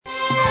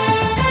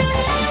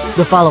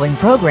The following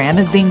program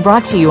is being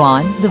brought to you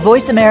on the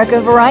Voice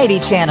America Variety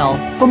Channel.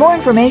 For more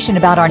information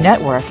about our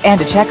network and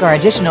to check our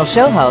additional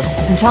show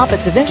hosts and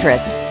topics of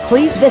interest,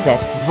 please visit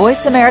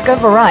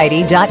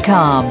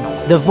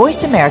voiceamericavariety.com. The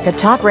Voice America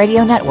Talk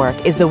Radio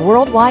Network is the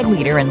worldwide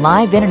leader in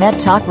live Internet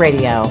talk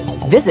radio.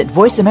 Visit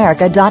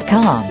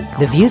voiceamerica.com.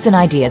 The views and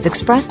ideas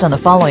expressed on the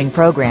following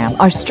program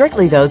are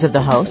strictly those of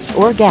the host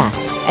or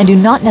guests and do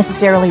not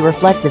necessarily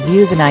reflect the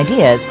views and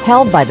ideas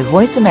held by the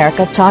Voice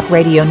America Talk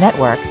Radio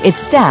Network,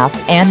 its staff,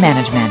 and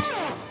management.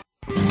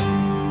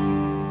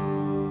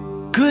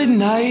 Good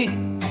night.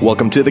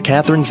 Welcome to the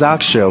Kathryn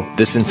Zox Show.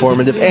 This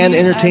informative and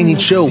entertaining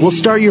show will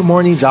start your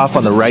mornings off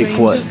on the right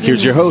foot.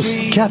 Here's your host,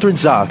 Kathryn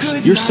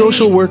Zox, your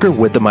social worker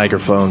with the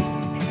microphone.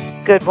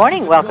 Good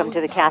morning. Welcome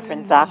to the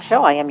Kathryn Zox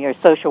Show. I am your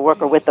social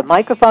worker with the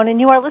microphone, and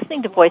you are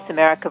listening to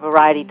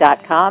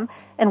VoiceAmericaVariety.com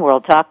and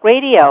World Talk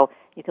Radio.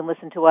 You can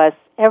listen to us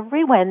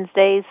every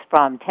Wednesdays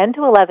from 10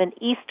 to 11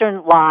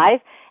 Eastern live,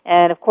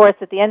 and of course,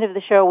 at the end of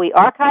the show, we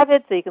archive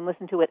it so you can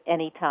listen to it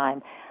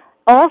anytime.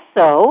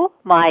 Also,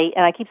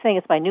 and I keep saying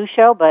it's my new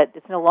show, but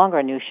it's no longer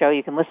a new show.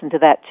 You can listen to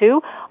that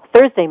too.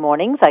 Thursday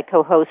mornings, I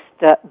co-host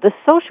The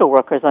Social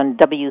Workers on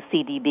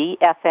WCDB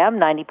FM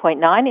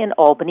 90.9 in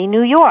Albany,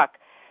 New York.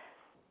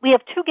 We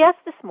have two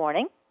guests this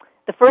morning.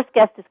 The first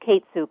guest is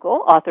Kate Sukel,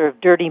 author of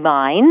Dirty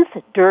Minds,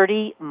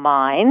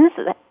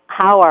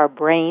 How Our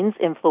Brains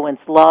Influence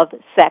Love,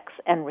 Sex,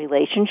 and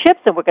Relationships.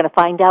 And we're going to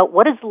find out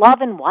what is love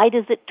and why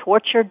does it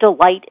torture,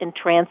 delight, and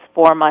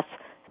transform us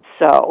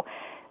so.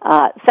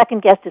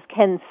 Second guest is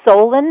Ken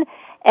Solon,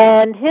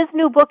 and his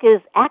new book is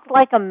Act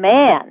Like a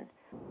Man.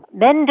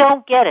 Men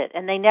don't get it,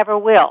 and they never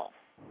will,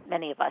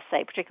 many of us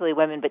say, particularly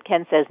women, but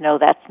Ken says, no,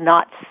 that's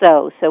not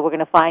so. So we're going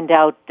to find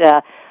out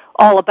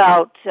all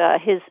about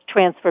his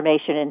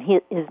transformation in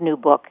his new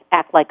book,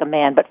 Act Like a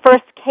Man. But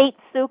first, Kate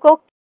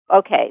Sukel.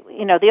 Okay,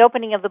 the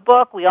opening of the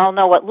book, we all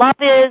know what love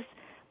is.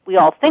 We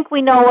all think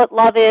we know what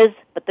love is,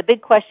 but the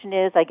big question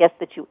is, I guess,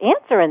 that you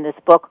answer in this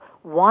book,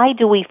 why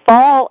do we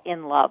fall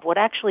in love? What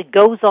actually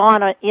goes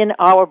on in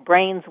our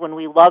brains when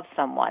we love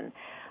someone?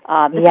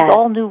 This is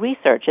all new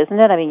research, isn't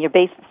it? I mean, you're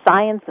based on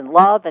science and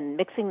love and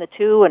mixing the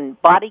two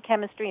and body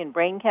chemistry and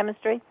brain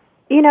chemistry.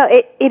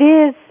 It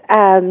is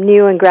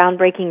new and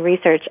groundbreaking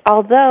research,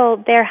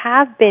 although there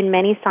have been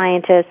many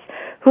scientists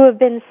who have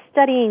been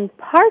studying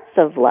parts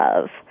of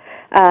love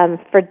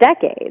for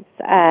decades.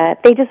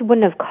 They just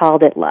wouldn't have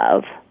called it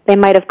love. They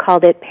might have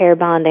called it pair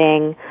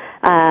bonding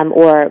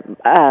or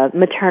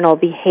maternal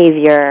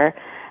behavior,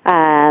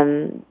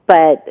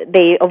 but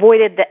they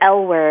avoided the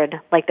L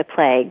word like the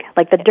plague,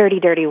 like the dirty,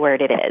 dirty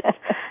word it is.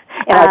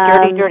 In our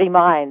dirty, dirty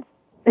minds.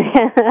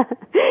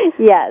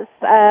 Yes,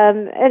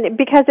 and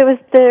because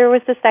there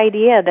was this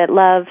idea that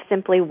love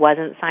simply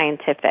wasn't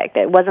scientific.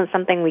 It wasn't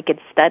something we could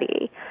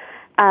study.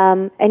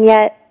 And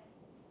yet,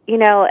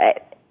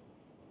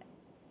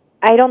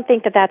 I don't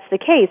think that that's the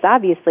case,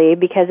 obviously,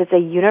 because it's a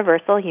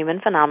universal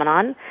human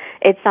phenomenon.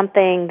 It's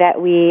something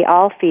that we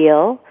all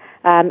feel.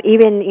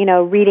 Even,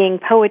 reading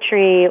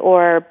poetry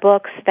or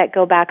books that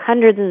go back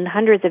hundreds and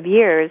hundreds of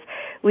years,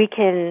 we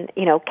can,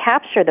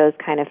 capture those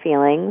kind of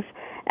feelings.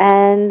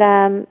 And,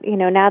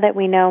 now that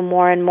we know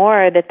more and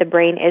more that the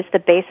brain is the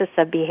basis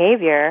of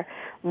behavior,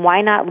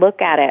 why not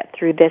look at it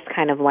through this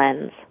kind of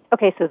lens?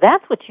 Okay, so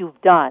that's what you've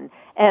done.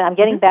 And I'm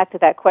getting back to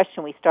that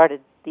question we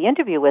started the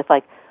interview with,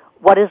 like,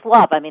 what is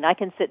love? I mean, I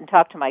can sit and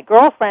talk to my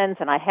girlfriends,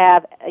 and I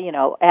have,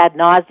 ad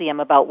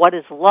nauseum about what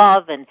is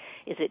love, and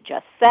is it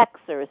just sex,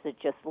 or is it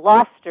just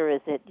lust, or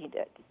is it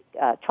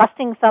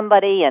trusting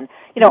somebody, and,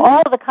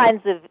 all of the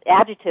kinds of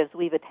adjectives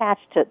we've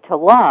attached to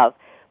love.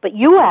 But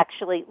you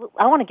actually,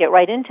 I want to get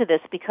right into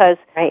this because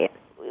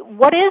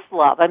what is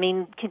love? I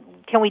mean,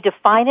 can we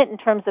define it in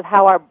terms of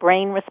how our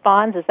brain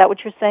responds? Is that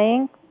what you're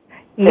saying?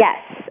 Yes,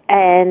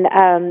 and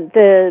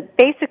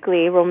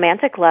basically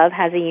romantic love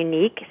has a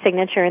unique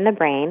signature in the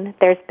brain.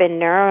 There's been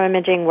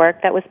neuroimaging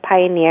work that was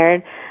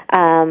pioneered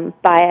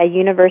by a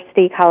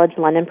University College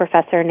London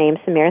professor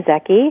named Samir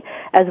Zeki,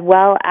 as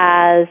well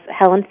as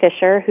Helen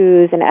Fisher,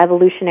 who's an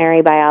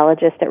evolutionary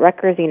biologist at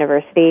Rutgers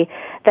University,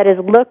 that has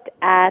looked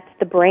at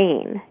the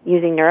brain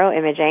using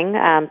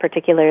neuroimaging,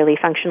 particularly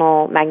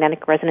functional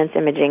magnetic resonance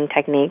imaging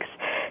techniques,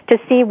 to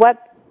see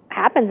what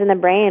happens in the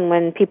brain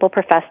when people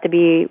profess to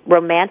be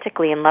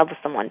romantically in love with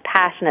someone,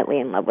 passionately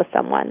in love with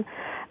someone.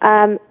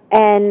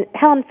 And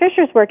Helen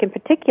Fisher's work in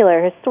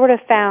particular has sort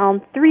of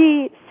found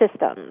three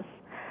systems.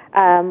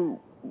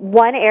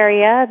 One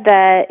area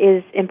that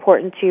is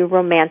important to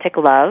romantic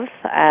love,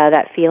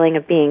 that feeling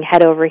of being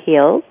head over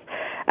heels.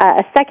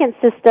 A second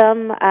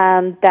system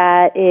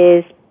that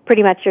is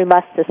pretty much your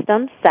lust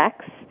system,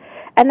 sex.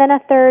 And then a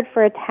third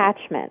for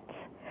attachment.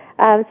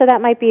 So that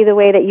might be the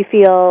way that you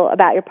feel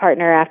about your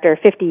partner after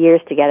 50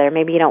 years together.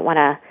 Maybe you don't want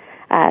to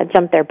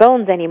jump their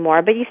bones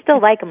anymore, but you still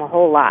like them a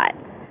whole lot.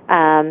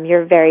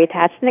 You're very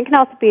attached. And it can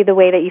also be the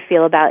way that you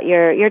feel about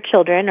your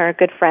children or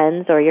good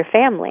friends or your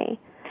family.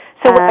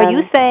 So are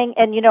you saying,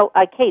 and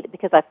Kate,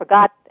 because I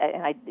forgot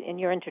in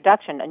your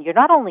introduction, and you're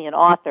not only an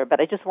author,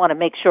 but I just want to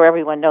make sure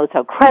everyone knows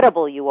how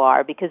credible you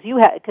are, because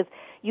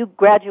you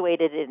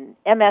graduated in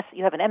MS,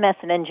 you have an MS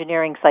in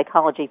engineering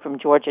psychology from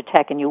Georgia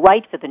Tech, and you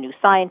write for the New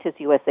Scientist,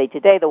 USA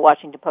Today, the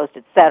Washington Post,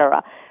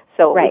 etc.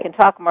 So we can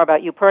talk more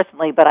about you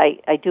personally, but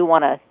I do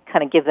want to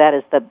kind of give that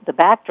as the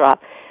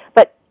backdrop.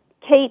 But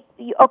Kate,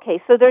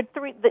 so there are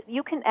three that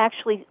you can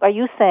actually. Are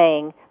you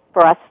saying,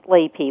 for us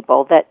lay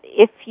people, that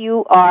if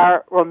you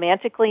are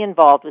romantically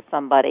involved with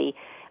somebody,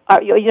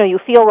 you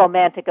feel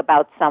romantic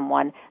about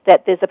someone,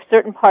 that there's a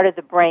certain part of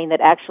the brain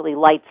that actually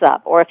lights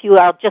up, or if you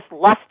are just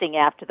lusting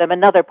after them,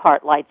 another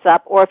part lights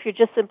up, or if you're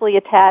just simply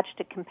attached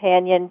to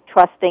companion,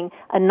 trusting,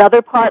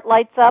 another part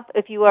lights up?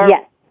 If you are,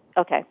 yes,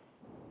 okay,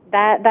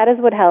 that is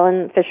what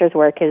Helen Fisher's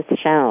work has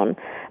shown.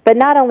 But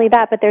not only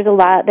that, but there's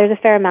a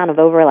fair amount of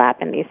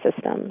overlap in these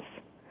systems,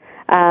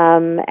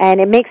 and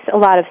it makes a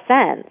lot of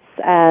sense.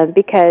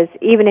 Because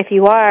even if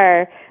you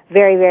are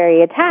very,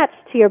 very attached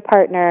to your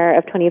partner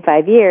of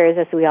 25 years,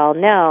 as we all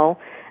know,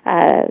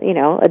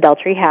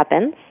 adultery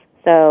happens.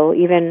 So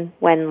even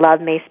when love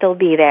may still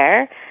be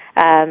there,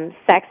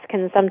 sex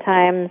can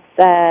sometimes,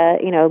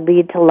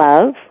 lead to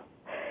love.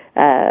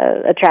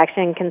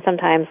 Attraction can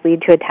sometimes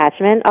lead to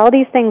attachment. All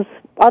these things,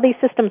 all these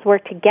systems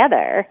work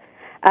together,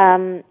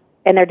 and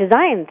they're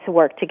designed to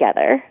work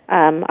together.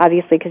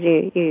 Obviously, because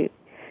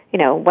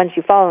once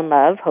you fall in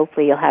love,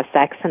 hopefully you'll have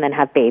sex and then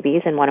have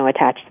babies and want to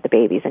attach to the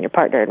babies and your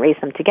partner and raise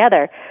them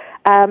together.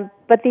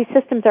 But these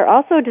systems are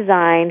also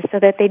designed so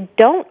that they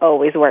don't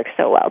always work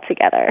so well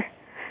together.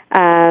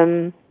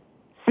 And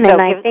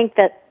I think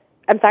that,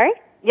 I'm sorry?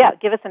 Yeah,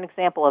 give us an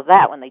example of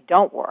that when they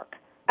don't work.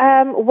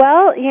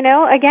 Well,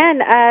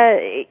 again,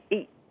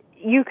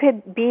 you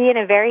could be in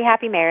a very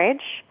happy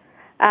marriage,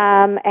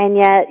 and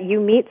yet you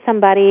meet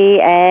somebody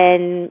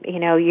and,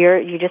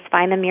 you just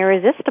find them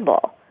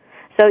irresistible.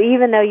 So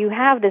even though you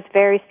have this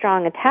very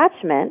strong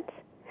attachment,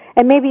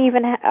 and maybe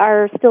even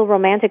are still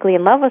romantically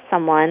in love with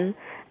someone,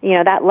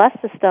 that lust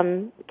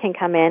system can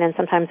come in and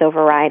sometimes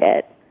override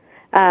it.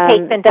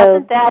 Then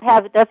doesn't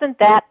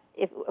that,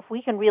 if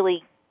we can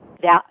really,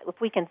 if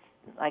we can,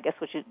 I guess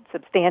we should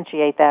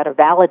substantiate that or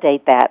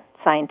validate that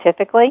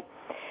scientifically,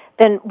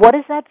 then what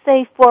does that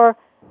say for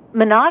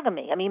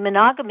monogamy? I mean,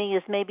 monogamy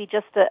is maybe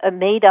just a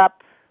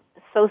made-up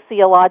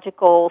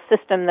sociological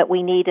system that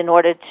we need in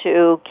order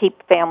to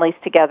keep families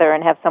together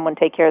and have someone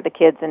take care of the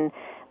kids and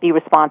be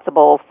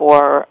responsible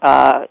for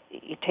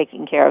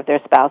taking care of their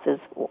spouses,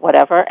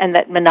 whatever, and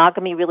that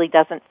monogamy really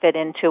doesn't fit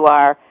into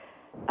our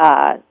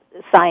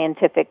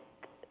scientific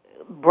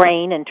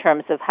brain in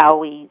terms of how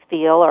we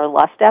feel or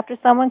lust after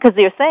someone? Because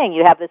you're saying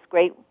you have this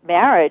great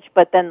marriage,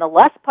 but then the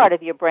lust part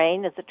of your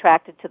brain is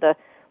attracted to the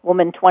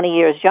woman 20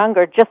 years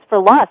younger just for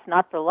lust,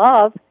 not for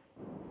love.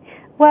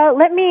 Well,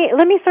 let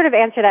me sort of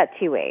answer that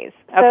two ways.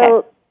 Okay.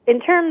 So in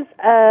terms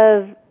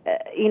of,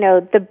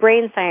 the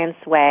brain science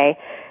way,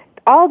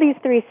 all these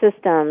three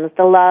systems,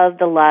 the love,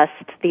 the lust,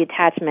 the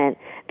attachment,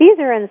 these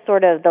are in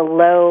sort of the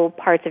low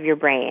parts of your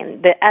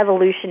brain, the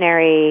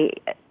evolutionary,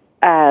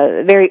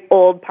 very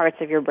old parts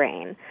of your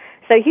brain.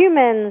 So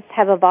humans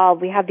have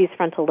evolved, we have these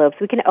frontal lobes,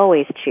 we can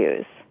always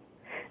choose.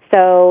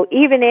 So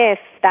even if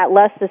that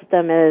lust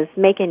system is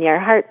making your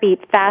heart beat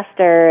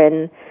faster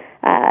and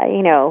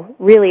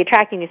really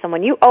attracting you to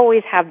someone, you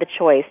always have the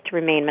choice to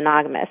remain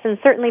monogamous. And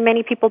certainly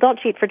many people don't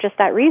cheat for just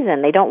that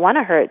reason. They don't want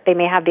to hurt. They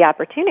may have the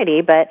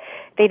opportunity, but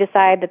they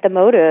decide that the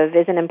motive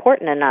isn't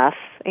important enough,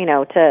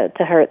 to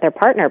hurt their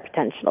partner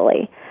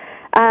potentially.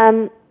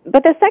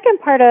 But the second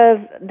part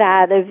of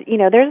that is,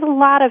 there's a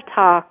lot of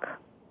talk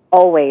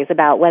always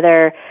about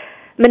whether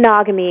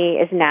monogamy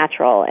is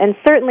natural. And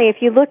certainly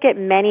if you look at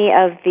many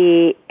of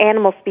the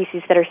animal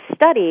species that are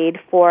studied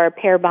for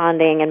pair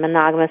bonding and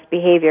monogamous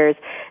behaviors,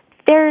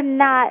 they're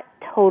not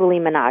totally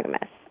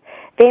monogamous.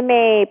 They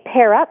may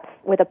pair up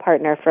with a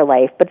partner for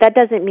life, but that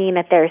doesn't mean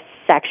that they're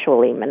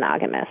sexually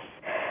monogamous.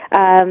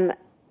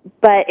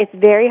 But it's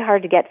very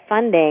hard to get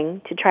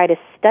funding to try to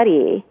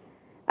study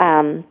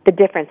the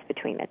difference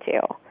between the two.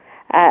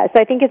 So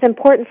I think it's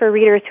important for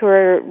readers who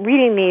are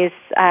reading these,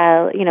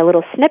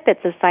 little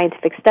snippets of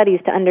scientific studies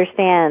to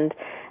understand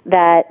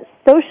that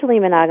socially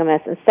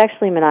monogamous and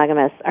sexually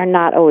monogamous are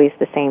not always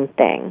the same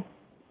thing.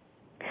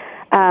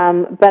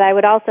 But I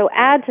would also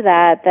add to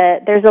that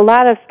there's a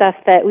lot of stuff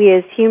that we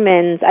as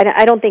humans,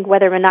 I don't think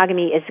whether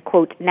monogamy is,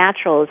 quote,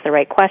 natural is the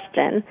right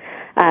question,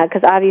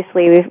 because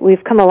obviously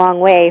we've come a long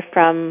way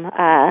from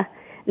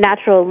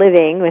natural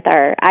living with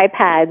our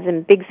iPads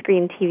and big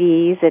screen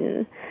TVs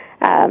and,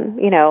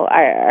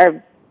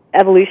 our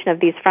evolution of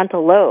these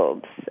frontal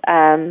lobes.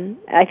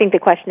 I think the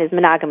question is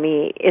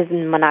monogamy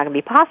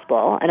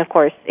possible? And of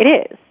course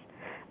it is.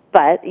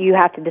 But you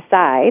have to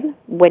decide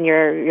when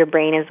your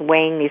brain is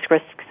weighing these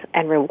risks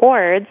and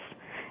rewards,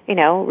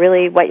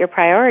 really what your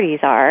priorities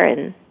are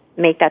and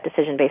make that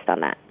decision based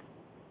on that.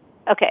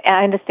 Okay,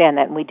 I understand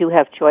that, and we do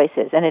have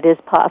choices, and it is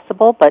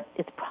possible, but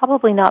it's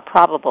probably not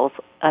probable.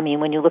 I mean,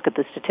 when you look at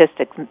the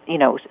statistics,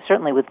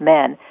 certainly with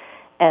men,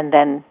 and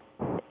then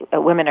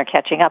women are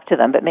catching up to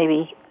them, but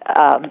maybe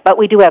but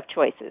we do have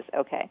choices.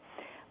 Okay,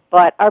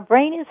 but our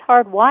brain is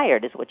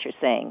hardwired, is what you're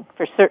saying,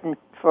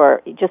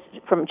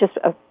 from just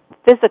a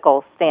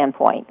physical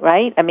standpoint,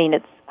 right? I mean,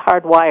 it's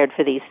hardwired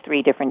for these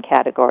three different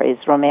categories: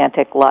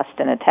 romantic, lust,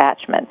 and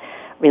attachment,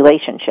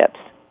 relationships.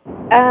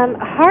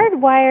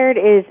 Hardwired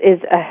is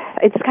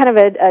it's kind of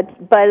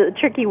a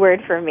tricky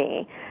word for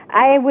me.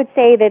 I would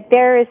say that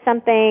there is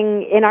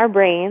something in our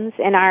brains,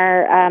 in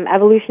our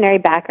evolutionary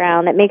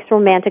background, that makes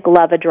romantic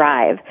love a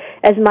drive,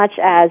 as much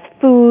as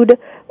food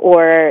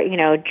or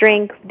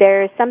drink.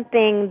 There's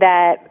something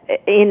that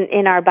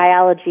in our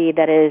biology,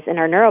 that is in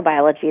our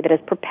neurobiology, that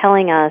is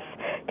propelling us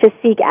to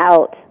seek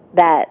out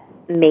that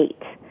mate.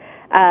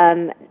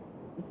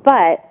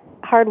 But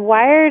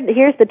hardwired,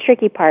 here's the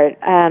tricky part.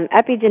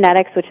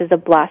 Epigenetics, which is a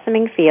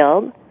blossoming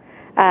field,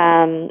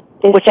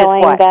 is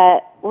showing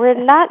that we're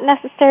not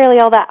necessarily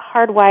all that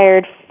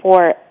hardwired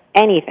for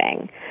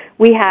anything.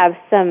 We have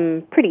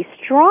some pretty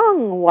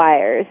strong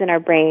wires in our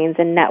brains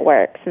and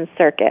networks and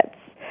circuits,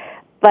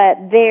 but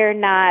they're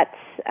not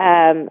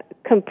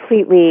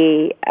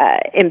completely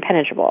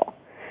impenetrable.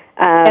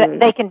 And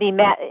they can be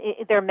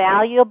they're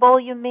malleable.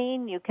 You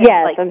mean you can?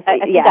 Yes,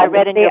 I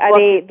read in your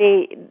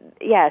book.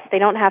 Yes, they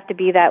don't have to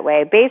be that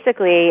way.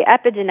 Basically,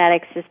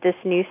 epigenetics is this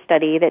new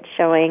study that's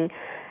showing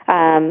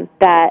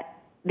that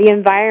the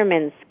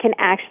environments can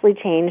actually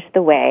change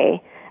the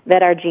way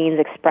that our genes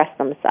express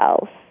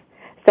themselves.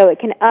 So it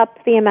can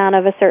up the amount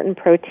of a certain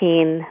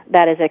protein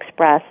that is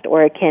expressed,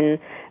 or it can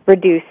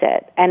reduce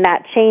it, and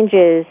that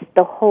changes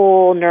the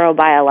whole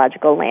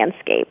neurobiological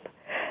landscape.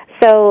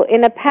 So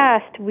in the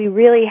past, we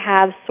really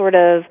have sort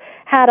of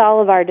had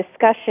all of our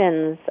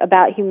discussions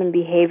about human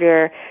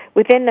behavior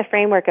within the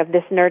framework of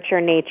this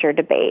nurture-nature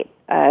debate.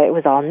 It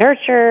was all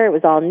nurture, it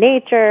was all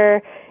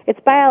nature, it's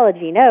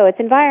biology, no, it's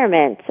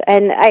environment.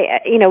 And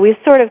we've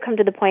sort of come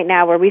to the point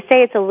now where we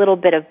say it's a little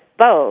bit of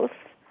both,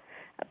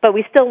 but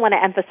we still want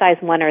to emphasize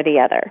one or the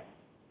other.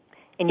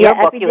 In your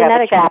book, you have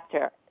a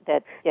chapter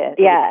that...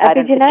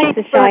 epigenetics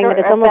is showing that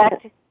it's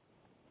almost...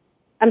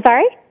 I'm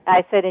sorry?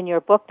 I said in your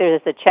book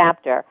there's a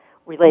chapter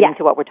relating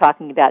to what we're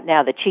talking about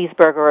now, the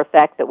cheeseburger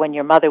effect, that when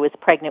your mother was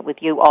pregnant with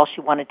you, all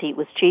she wanted to eat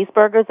was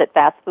cheeseburgers at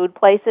fast food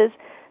places.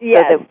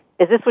 Yes. So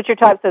is this what you're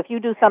talking about? So if you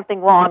do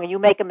something wrong and you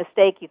make a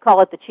mistake, you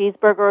call it the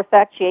cheeseburger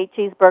effect. She ate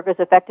cheeseburgers,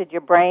 affected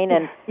your brain,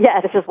 and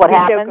this is what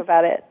happens? Joke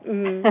about it.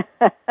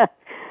 Mm-hmm.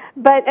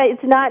 But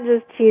it's not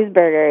just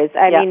cheeseburgers.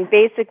 I mean,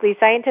 basically,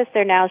 scientists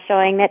are now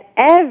showing that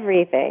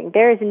everything,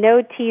 there is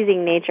no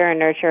teasing nature and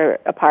nurture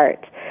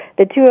apart.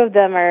 The two of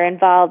them are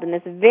involved in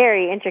this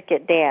very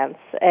intricate dance.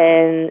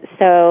 And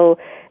so,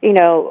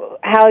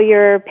 how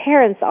your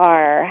parents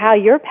are, how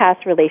your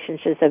past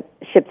relationships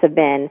have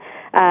been,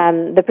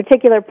 the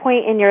particular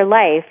point in your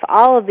life,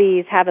 all of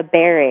these have a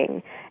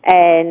bearing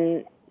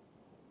and,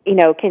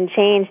 can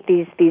change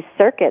these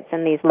circuits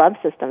and these love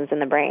systems in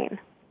the brain.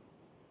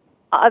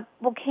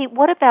 Well, Kate,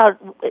 what about,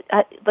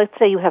 let's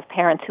say you have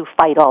parents who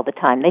fight all the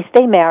time. They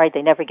stay married,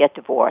 they never get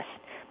divorced,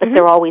 but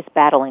they're always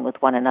battling with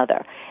one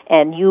another.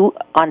 And you,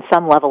 on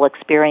some level,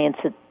 experience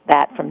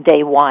that from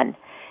day one.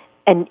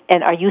 And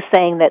are you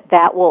saying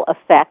that will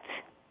affect,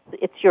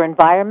 it's your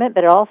environment,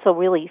 but it also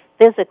really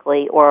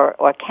physically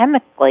or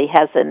chemically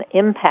has an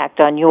impact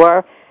on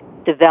your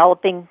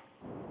developing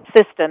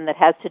system that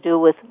has to do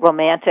with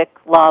romantic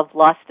love,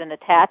 lust, and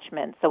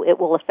attachment, so it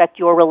will affect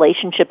your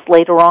relationships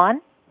later on?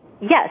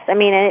 Yes, I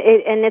mean,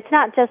 and it's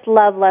not just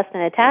love, lust,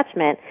 and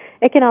attachment.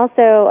 It can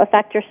also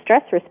affect your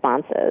stress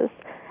responses.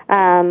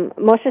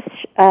 Moshe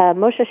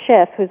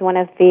Schiff, who's one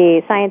of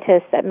the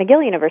scientists at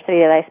McGill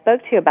University that I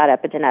spoke to about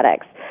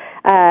epigenetics,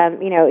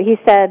 he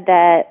said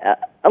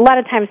that a lot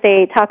of times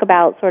they talk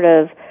about sort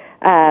of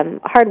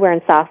hardware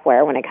and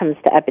software when it comes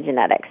to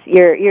epigenetics.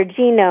 Your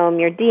genome,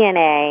 your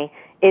DNA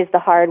is the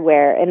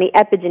hardware, and the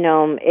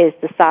epigenome is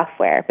the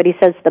software. But he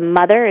says the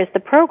mother is the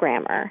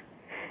programmer.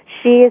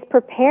 She is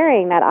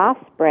preparing that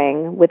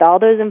offspring with all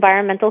those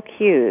environmental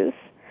cues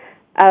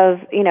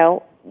of,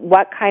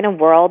 what kind of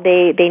world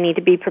they need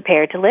to be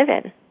prepared to live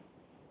in.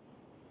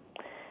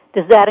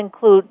 Does that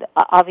include,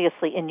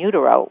 obviously, in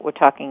utero, we're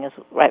talking is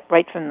right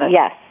from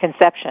the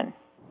conception?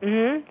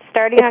 Mm-hmm.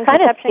 Starting on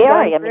conception. It's kind of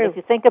scary. I mean, if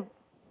you think of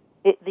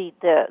the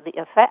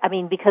effect, I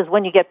mean, because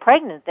when you get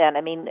pregnant then,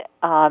 I mean,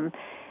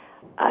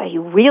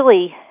 you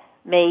really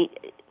may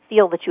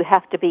feel that you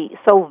have to be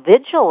so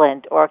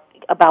vigilant or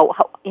about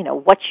how,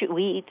 what you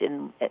eat,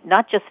 and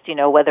not just,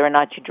 whether or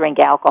not you drink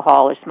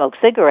alcohol or smoke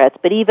cigarettes,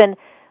 but even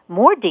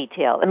more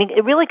detail. I mean,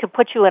 it really could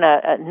put you in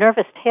a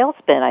nervous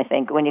tailspin, I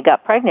think, when you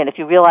got pregnant, if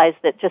you realize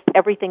that just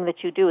everything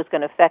that you do is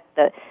going to affect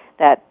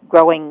that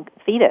growing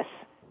fetus.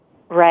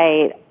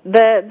 Right.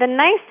 The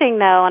nice thing,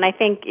 though, and I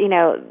think,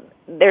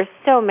 there's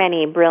so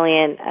many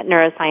brilliant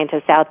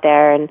neuroscientists out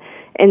there, and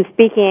in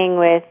speaking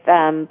with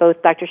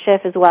both Dr.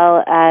 Schiff as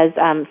well as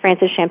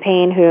Francis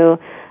Champagne, who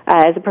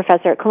is a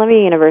professor at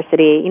Columbia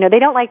University, they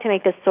don't like to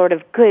make this sort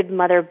of good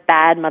mother,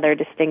 bad mother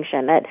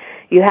distinction, that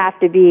you have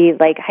to be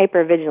like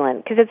hyper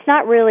vigilant, because it's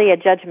not really a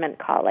judgment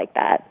call like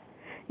that.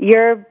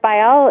 your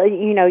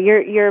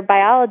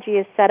biology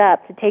is set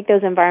up to take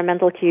those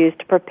environmental cues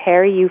to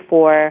prepare you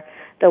for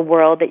the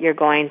world that you're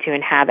going to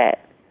inhabit.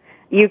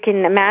 You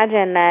can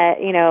imagine that,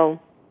 in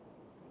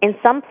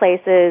some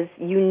places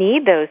you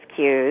need those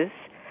cues.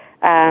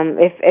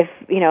 If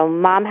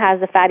mom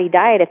has a fatty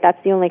diet, if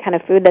that's the only kind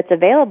of food that's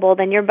available,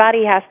 then your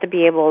body has to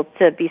be able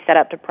to be set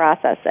up to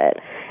process it.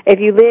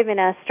 If you live in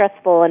a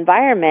stressful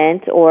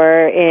environment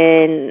or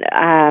in,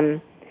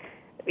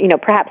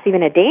 perhaps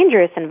even a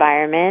dangerous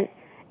environment,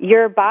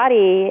 your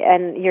body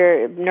and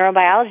your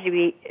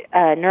neurobiology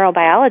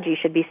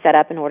should be set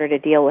up in order to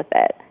deal with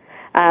it.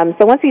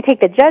 So once we take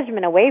the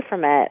judgment away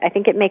from it, I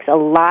think it makes a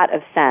lot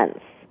of sense.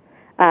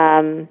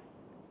 And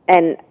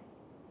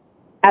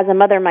as a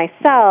mother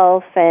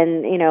myself,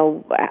 and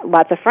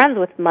lots of friends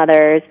with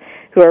mothers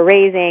who are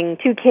raising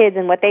two kids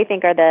in what they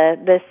think are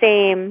the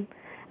same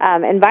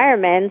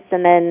environments,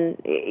 and then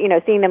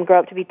seeing them grow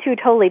up to be two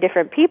totally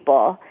different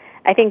people,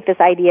 I think this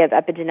idea of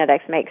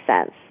epigenetics makes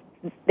sense.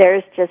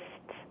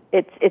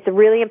 It's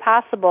really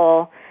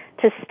impossible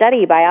to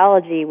study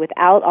biology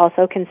without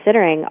also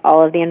considering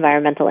all of the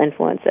environmental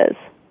influences.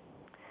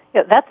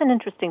 Yeah, that's an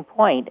interesting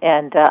point,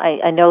 and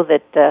I know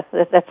that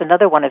that's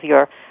another one of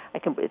your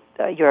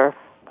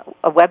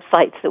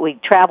websites that we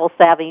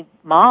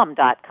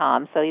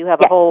TravelSavvyMom.com. So you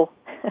have a whole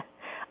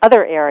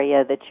other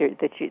area that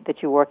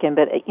you work in.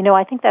 But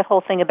I think that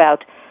whole thing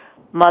about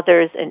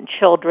mothers and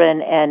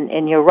children,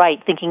 and you're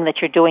right, thinking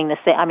that you're doing the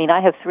same. I mean, I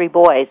have 3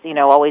 boys.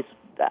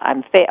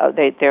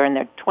 They're in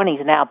their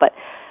 20s now, but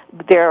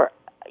they're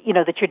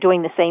that you're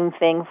doing the same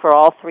thing for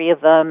all 3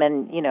 of them,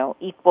 and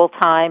equal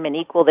time and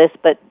equal this,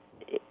 but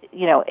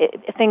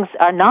things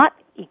are not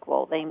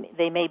equal.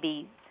 They may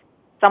be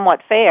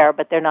somewhat fair,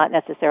 but they're not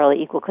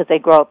necessarily equal because they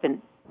grow up in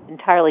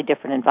entirely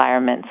different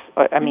environments.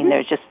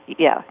 There's just,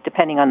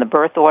 depending on the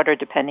birth order,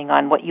 depending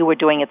on what you were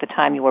doing at the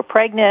time you were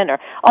pregnant, or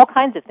all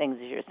kinds of things,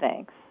 as you're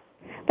saying.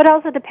 But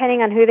also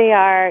depending on who they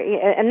are,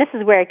 and this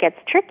is where it gets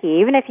tricky,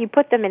 even if you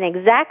put them in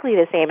exactly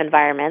the same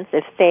environments,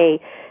 if, say,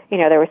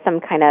 there was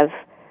some kind of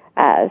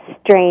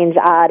strange,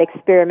 odd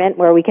experiment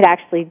where we could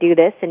actually do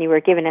this, and you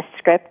were given a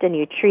script and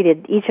you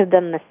treated each of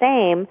them the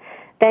same,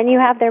 then you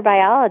have their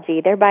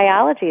biology. Their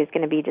biology is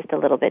going to be just a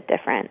little bit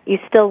different. You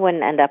still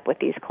wouldn't end up with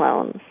these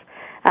clones.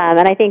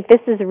 And I think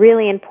this is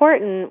really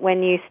important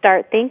when you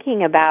start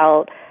thinking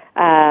about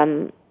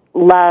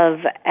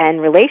love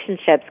and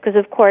relationships, because,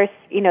 of course,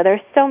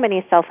 there's so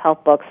many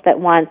self-help books that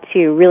want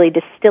to really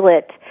distill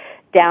it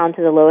down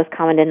to the lowest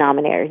common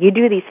denominator. You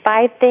do these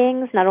 5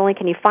 things, not only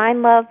can you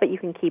find love, but you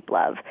can keep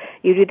love.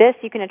 You do this,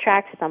 you can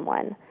attract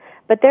someone.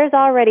 But there's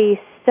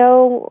already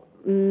so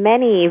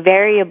many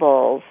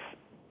variables,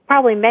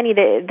 probably many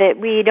that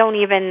we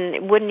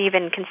wouldn't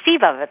even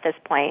conceive of at this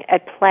point,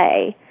 at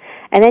play.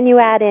 And then you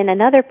add in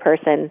another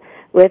person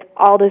with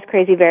all those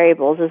crazy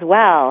variables as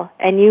well,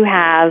 and you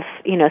have,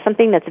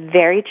 something that's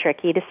very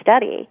tricky to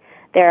study.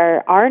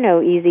 There are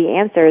no easy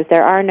answers.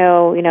 There are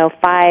no,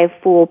 5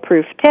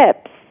 foolproof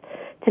tips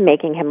to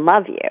making him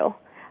love you.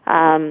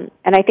 And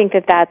I think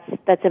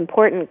that's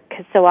important,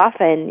 because so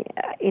often,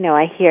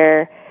 I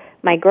hear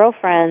my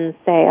girlfriends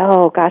say,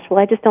 "Oh gosh, well,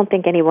 I just don't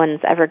think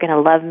anyone's ever going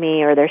to love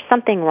me, or there's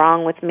something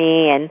wrong with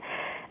me." And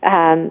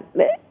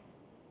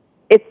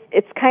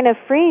it's kind of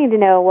freeing to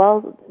know,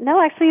 well, no,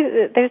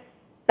 actually, there's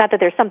not that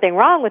there's something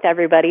wrong with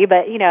everybody,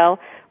 but we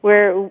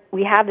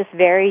have this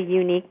very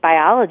unique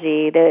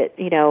biology that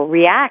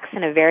reacts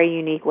in a very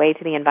unique way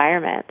to the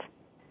environment.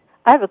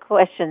 I have a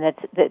question that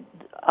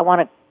I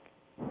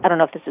don't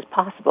know if this is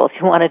possible. If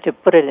you wanted to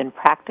put it in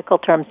practical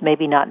terms,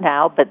 maybe not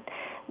now, but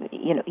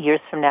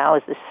years from now,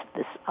 as this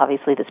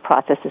obviously this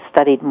process is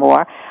studied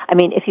more. I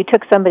mean, if you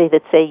took somebody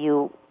that, say,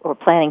 you were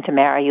planning to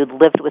marry, you'd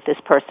lived with this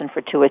person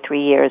for 2 or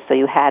 3 years, so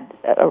you had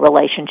a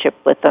relationship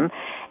with them,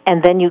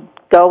 and then you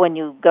go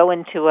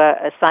into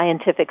a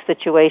scientific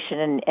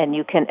situation, and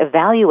you can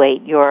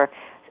evaluate your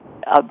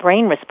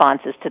brain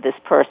responses to this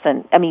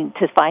person. I mean,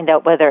 to find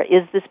out whether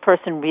is this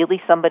person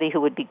really somebody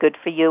who would be good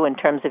for you in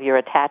terms of your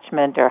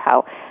attachment, or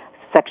how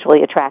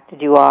sexually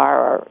attracted you are,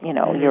 or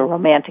your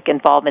romantic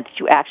involvement, that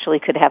you actually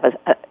could have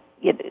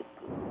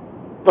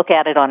look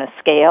at it on a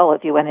scale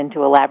if you went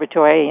into a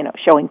laboratory,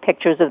 showing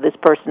pictures of this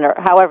person, or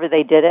however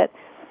they did it.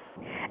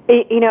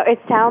 It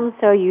sounds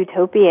so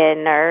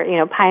utopian,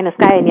 or pie in the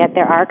sky, and yet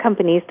there are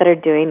companies that are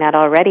doing that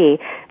already.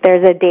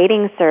 There's a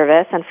dating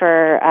service, and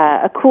for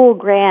a cool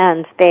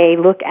grand, they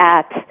look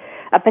at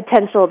a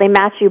potential. They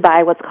match you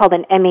by what's called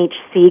an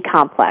MHC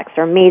complex,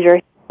 or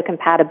major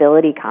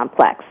compatibility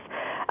complex,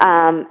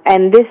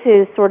 and this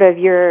is sort of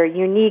your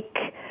unique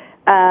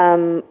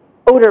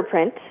odor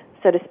print,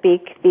 so to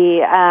speak.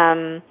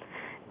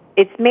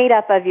 It's made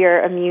up of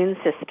your immune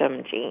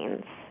system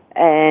genes.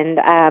 And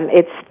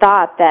it's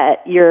thought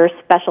that your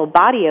special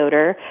body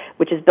odor,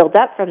 which is built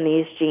up from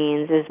these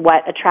genes, is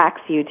what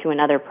attracts you to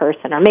another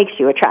person, or makes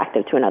you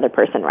attractive to another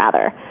person,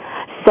 rather.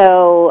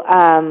 So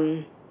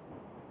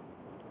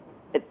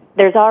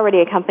there's already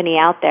a company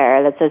out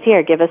there that says,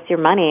 "Here, give us your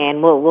money,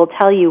 and we'll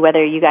tell you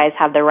whether you guys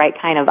have the right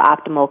kind of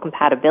optimal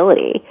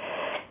compatibility."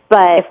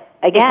 But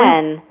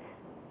again,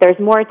 there's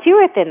more to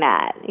it than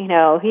that.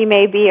 He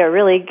may be a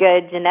really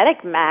good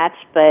genetic match,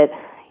 but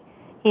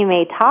he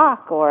may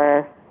talk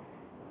or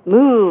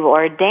move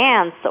or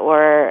dance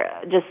or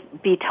just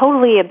be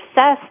totally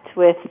obsessed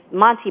with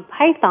Monty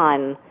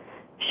Python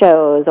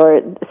shows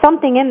or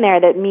something in there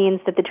that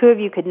means that the two of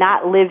you could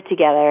not live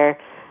together,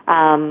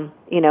 no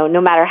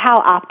matter how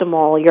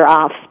optimal your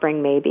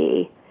offspring may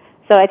be.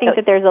 So I think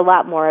that there's a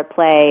lot more at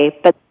play,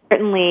 but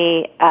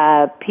certainly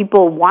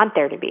people want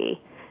there to be.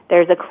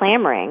 There's a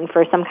clamoring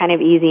for some kind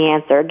of easy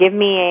answer. Give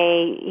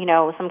me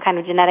some kind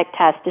of genetic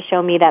test to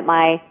show me that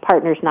my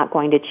partner's not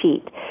going to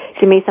cheat.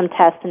 Give me some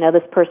test to know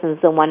this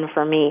person's the one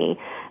for me.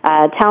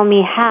 Tell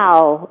me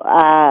how,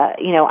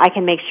 I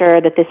can make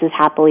sure that this is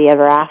happily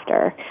ever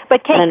after.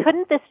 But Kate,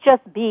 couldn't this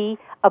just be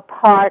a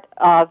part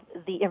of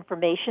the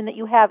information that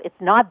you have? It's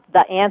not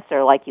the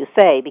answer, like you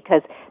say,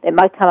 because it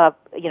might come up,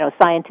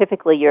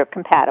 scientifically you're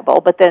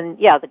compatible, but then,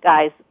 the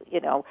guy's,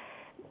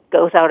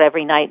 goes out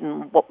every night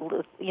and,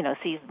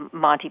 sees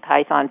Monty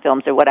Python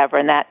films or whatever,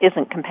 and that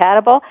isn't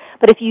compatible.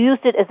 But if you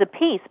used it as a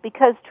piece,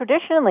 because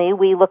traditionally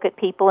we look at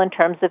people in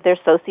terms of their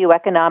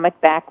socioeconomic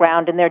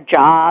background and their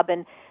job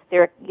and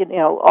their,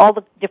 all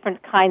the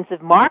different kinds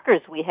of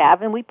markers we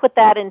have, and we put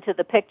that into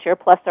the picture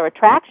plus our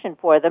attraction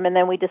for them, and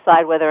then we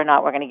decide whether or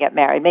not we're going to get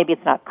married. Maybe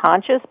it's not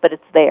conscious, but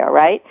it's there,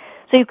 right?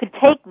 So you could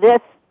take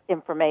this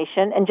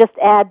information and just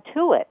add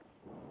to it.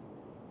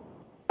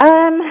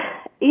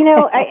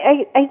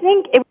 I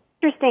think it was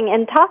interesting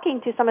in talking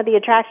to some of the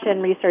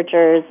attraction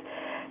researchers,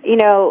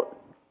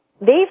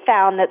 they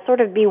found that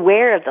sort of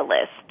beware of the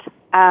list.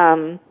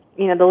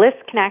 The list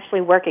can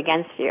actually work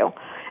against you.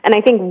 And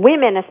I think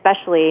women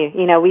especially,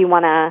 we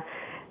want to,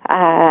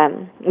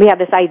 we have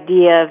this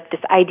idea of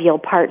this ideal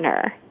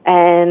partner.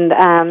 And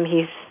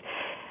he's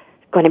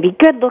going to be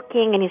good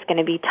looking and he's going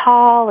to be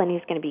tall and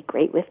he's going to be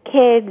great with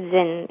kids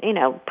and,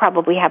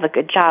 probably have a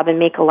good job and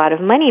make a lot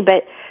of money.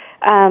 But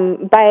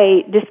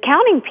by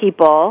discounting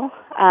people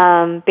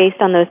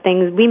based on those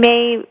things, we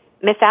may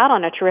miss out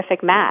on a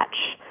terrific match.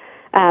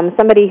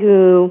 Somebody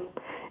who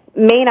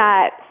may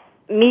not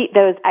meet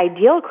those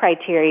ideal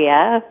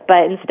criteria,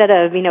 but instead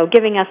of,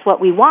 giving us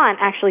what we want,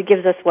 actually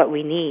gives us what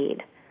we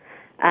need.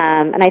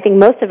 And I think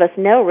most of us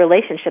know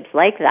relationships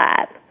like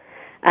that.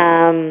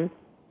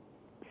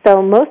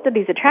 So most of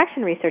these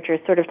attraction researchers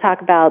sort of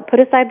talk about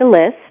put aside the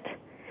list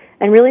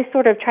and really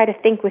sort of try to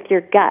think with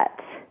your gut.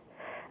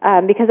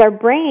 Because our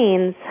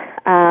brains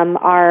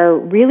are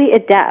really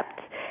adept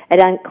at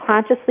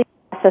unconsciously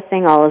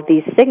processing all of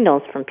these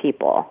signals from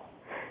people.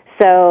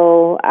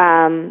 So,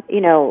 I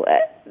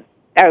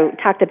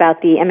talked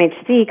about the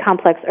MHC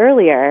complex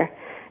earlier.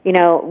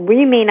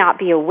 We may not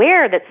be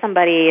aware that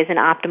somebody is an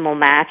optimal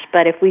match,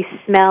 but if we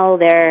smell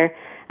their,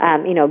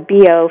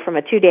 BO from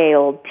a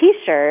 2-day-old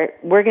T-shirt,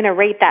 we're going to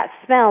rate that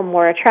smell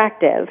more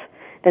attractive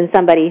than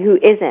somebody who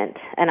isn't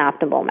an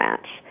optimal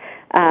match.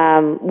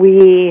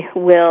 We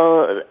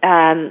will,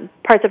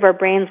 parts of our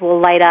brains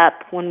will light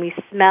up when we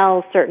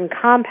smell certain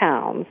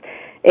compounds.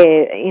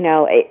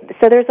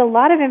 So there's a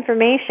lot of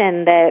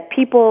information that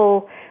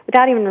people,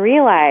 without even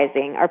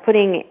realizing, are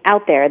putting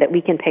out there that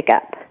we can pick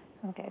up.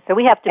 Okay, so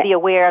we have to be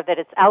aware that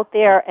it's out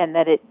there and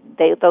that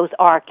those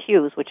are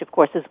cues, which of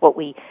course is what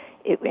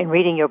in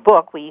reading your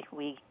book,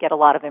 we get a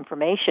lot of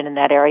information in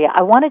that area.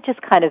 I want to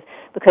just kind of,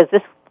 because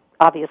this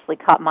obviously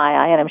caught my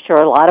eye, and I'm sure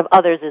a lot of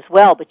others as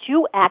well, but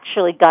you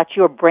actually got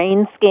your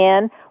brain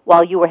scan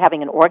while you were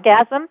having an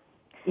orgasm?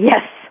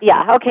 Yes.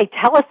 Yeah, okay,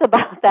 tell us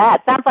about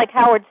that. Sounds like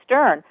Howard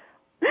Stern.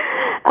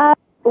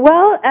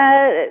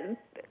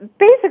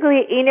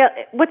 Basically,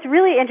 what's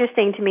really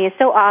interesting to me is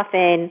so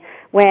often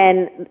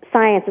when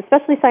science,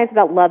 especially science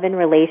about love and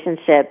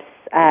relationships,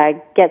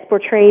 gets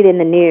portrayed in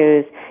the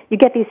news, you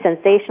get these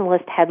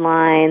sensationalist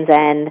headlines,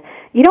 and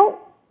you don't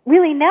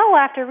really know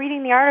after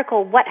reading the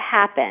article what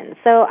happened.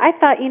 So I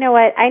thought,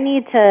 I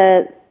need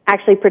to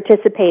actually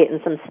participate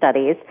in some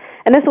studies.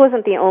 And this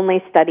wasn't the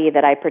only study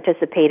that I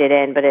participated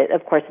in, but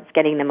of course it's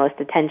getting the most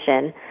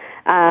attention.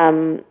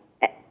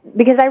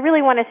 Because I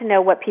really wanted to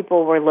know what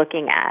people were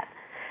looking at.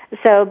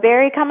 So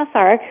Barry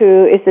Komisarek,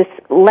 who is this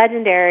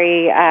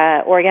legendary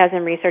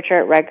orgasm researcher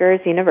at Rutgers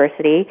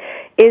University,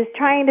 is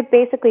trying to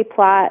basically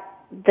plot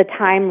the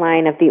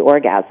timeline of the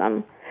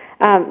orgasm.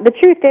 The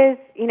truth is,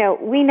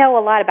 we know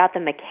a lot about the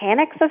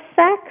mechanics of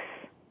sex,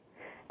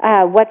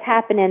 what's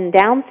happening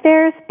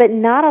downstairs, but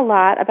not a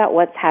lot about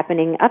what's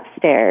happening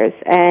upstairs.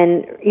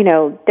 And,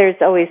 there's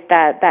always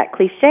that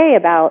cliche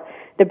about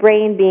the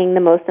brain being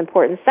the most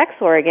important sex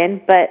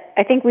organ, but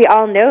I think we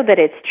all know that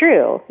it's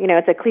true.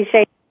 It's a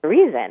cliche for a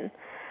reason.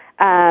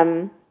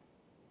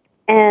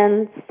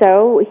 And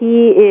so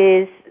he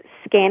is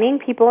scanning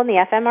people in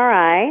the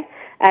fMRI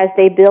as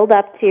they build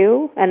up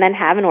to and then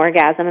have an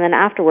orgasm and then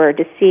afterward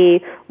to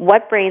see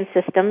what brain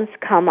systems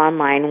come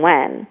online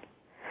when.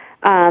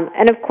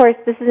 And of course,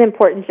 this is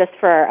important just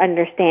for our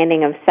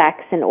understanding of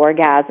sex and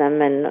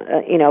orgasm. And,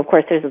 of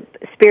course, there's a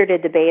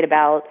spirited debate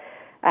about,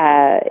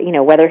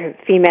 whether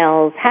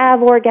females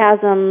have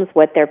orgasms,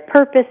 what their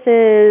purpose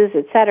is,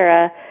 et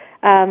cetera.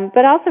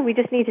 But also we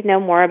just need to know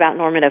more about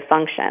normative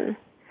function.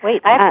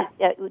 Wait,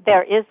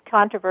 there is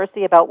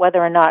controversy about whether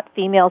or not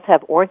females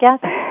have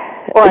orgasms?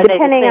 Or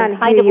depending on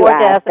who you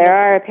ask, there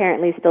are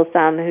apparently still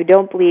some who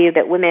don't believe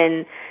that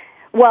women.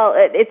 Well,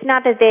 it's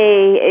not that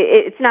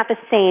it's not the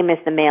same as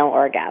the male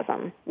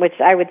orgasm, which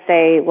I would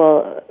say,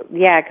 well,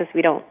 yeah, because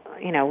we don't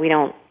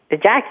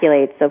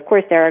ejaculate, so of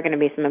course there are going to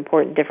be some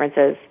important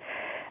differences.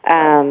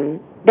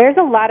 There's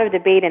a lot of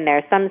debate in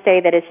there. Some say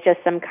that it's just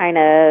some kind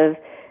of,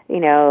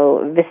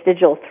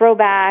 vestigial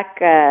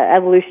throwback,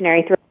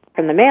 evolutionary throwback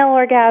from the male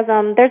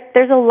orgasm.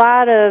 There's a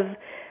lot of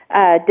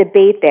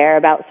debate there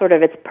about sort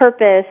of its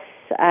purpose,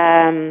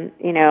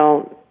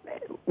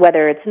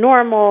 whether it's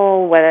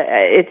normal, whether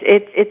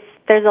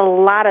there's a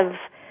lot of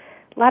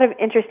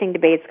interesting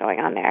debates going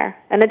on there.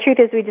 And the truth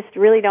is we just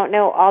really don't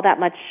know all that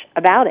much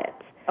about it.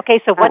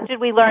 Okay, so what did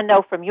we learn,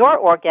 though, from your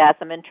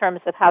orgasm in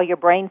terms of how your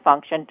brain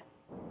functioned?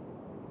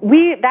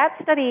 That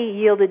study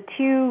yielded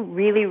two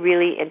really,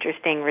 really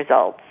interesting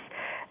results.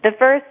 The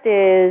first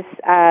is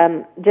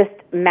just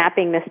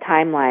mapping this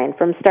timeline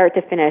from start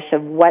to finish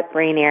of what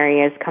brain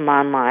areas come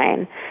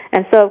online.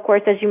 And so, of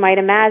course, as you might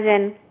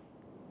imagine,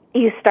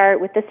 you start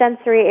with the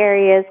sensory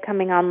areas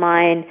coming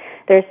online.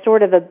 There's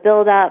sort of a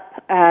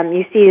build-up.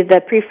 You see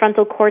the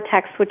prefrontal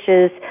cortex, which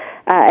is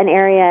an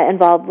area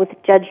involved with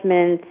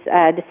judgment,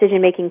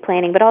 decision-making,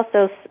 planning, but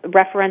also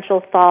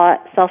referential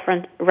thought,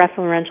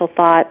 self-referential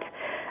thought.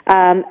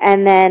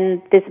 And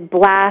then this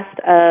blast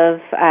of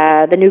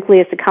the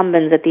nucleus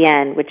accumbens at the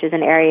end, which is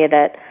an area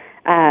that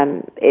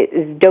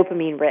is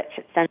dopamine-rich.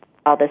 It sends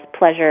all this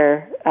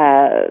pleasurable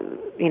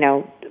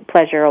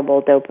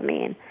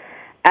dopamine.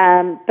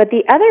 But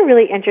the other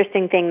really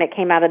interesting thing that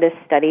came out of this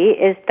study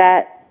is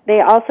that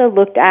they also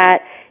looked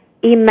at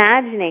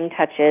imagining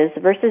touches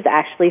versus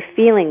actually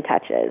feeling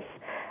touches.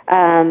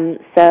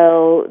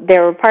 So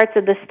there were parts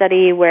of the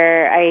study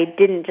where I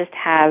didn't just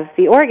have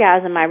the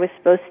orgasm. I was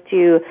supposed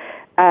to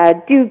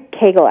do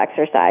Kegel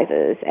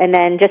exercises and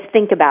then just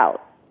think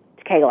about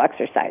Kegel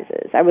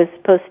exercises. I was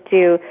supposed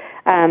to,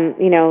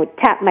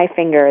 tap my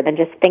finger, then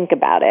just think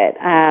about it.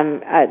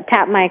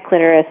 Tap my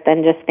clitoris,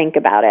 then just think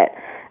about it.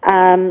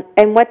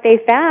 And what they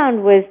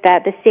found was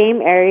that the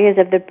same areas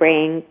of the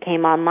brain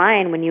came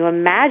online when you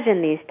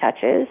imagine these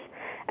touches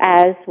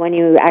as when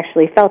you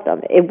actually felt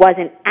them. It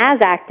wasn't as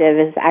active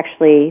as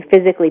actually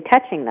physically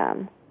touching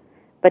them,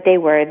 but they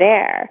were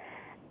there.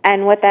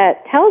 And what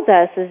that tells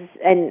us is,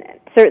 and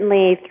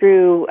certainly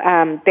through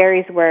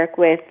Barry's work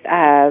with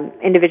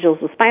individuals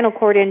with spinal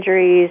cord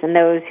injuries and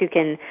those who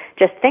can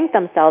just think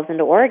themselves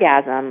into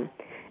orgasm,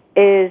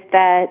 is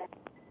that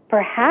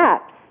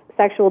perhaps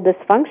sexual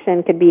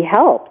dysfunction could be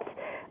helped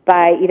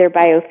by either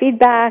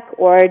biofeedback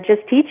or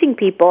just teaching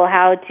people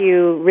how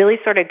to really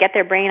sort of get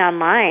their brain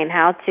online,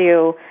 how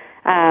to,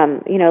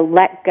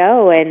 let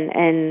go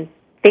and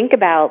think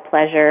about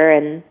pleasure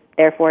and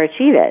therefore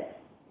achieve it.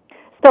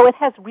 So it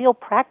has real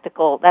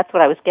practical, that's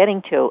what I was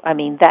getting to. I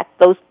mean,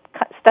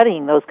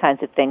 studying those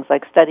kinds of things,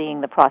 like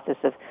studying the process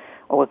of,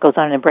 or what goes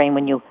on in the brain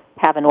when you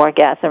have an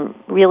orgasm,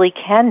 really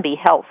can be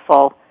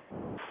helpful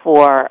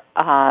for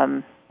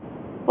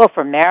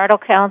marital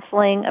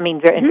counseling. I mean,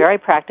 in very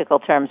practical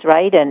terms,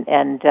 right?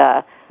 And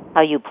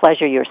how you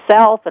pleasure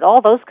yourself, but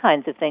all those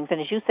kinds of things.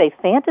 And as you say,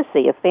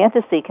 fantasy. A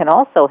fantasy can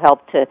also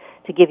help to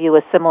give you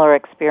a similar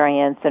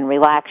experience and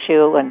relax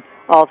you and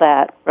all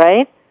that,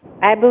 right?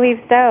 I believe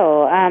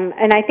so.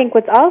 And I think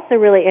what's also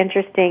really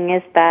interesting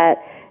is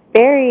that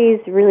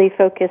Barry's really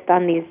focused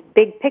on these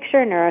big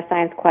picture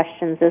neuroscience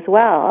questions as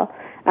well.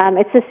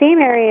 It's the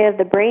same area of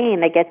the brain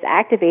that gets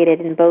activated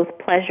in both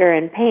pleasure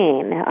and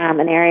pain,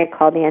 an area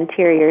called the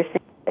anterior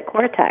cingulate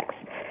cortex.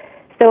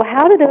 So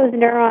how do those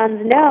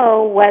neurons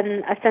know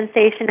when a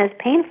sensation is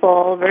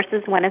painful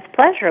versus when it's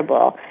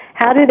pleasurable?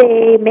 How do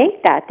they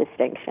make that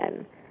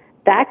distinction?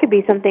 That could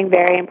be something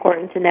very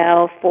important to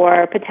know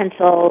for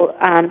potential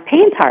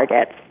pain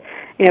targets.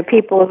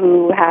 People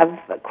who have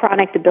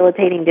chronic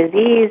debilitating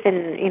disease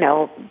and,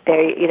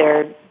 they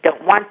either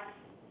don't want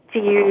to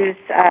use,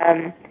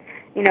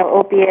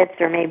 opiates,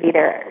 or maybe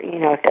they're,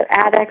 if they're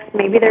addicts,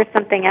 maybe there's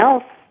something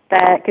else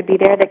that could be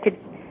there that could,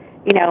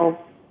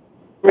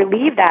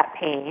 relieve that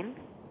pain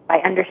by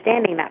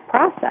understanding that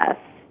process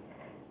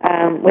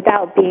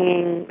without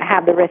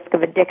have the risk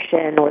of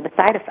addiction or the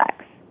side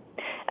effects.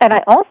 And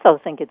I also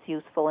think it's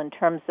useful in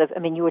terms of,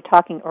 you were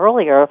talking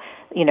earlier,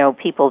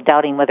 people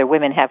doubting whether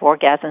women have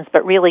orgasms,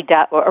 but really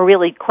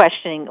really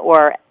questioning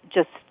or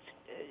just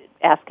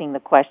asking the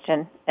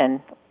question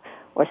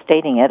or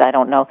stating it, I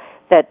don't know,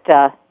 that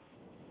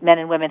men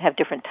and women have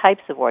different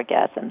types of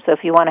orgasms. So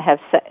if you want to have,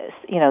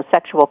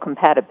 sexual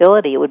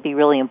compatibility, it would be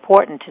really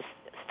important to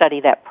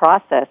study that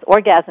process,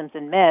 orgasms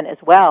in men as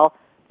well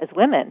as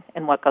women,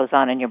 and what goes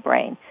on in your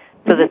brain,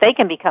 so that they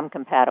can become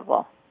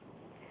compatible.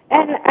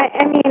 And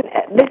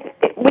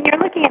when you're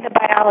looking at the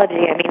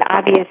biology,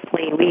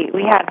 obviously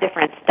we have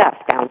different stuff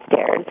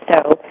downstairs,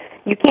 so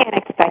you can't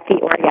expect the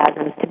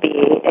orgasms to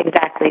be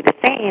exactly the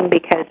same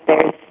because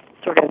there's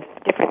sort of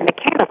different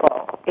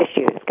mechanical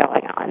issues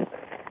going on.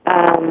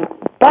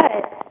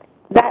 But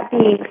that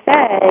being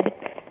said,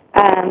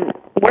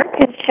 work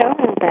has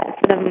shown that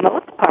for the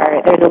most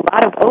part, there's a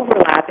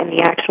overlap in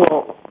the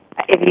actual,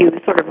 if you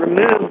sort of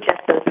remove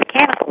just those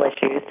mechanical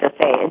issues, to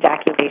say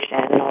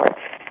ejaculation or,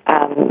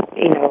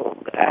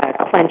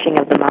 clenching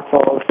of the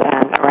muscles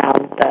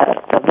around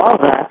the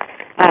vulva,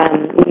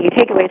 when you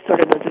take away sort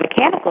of those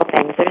mechanical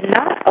things, there's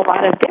not a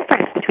lot of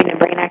difference between the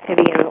brain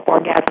activity and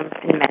orgasms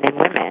in men and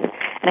women.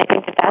 And I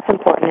think that that's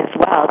important as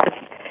well, because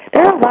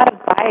there are a lot of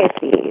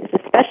biases,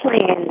 especially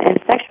in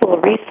sexual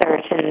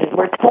research, and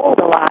we're told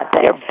a lot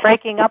that... You're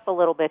breaking up a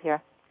little bit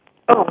here.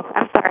 Oh,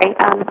 I'm sorry.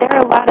 There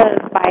are a lot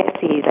of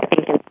biases, I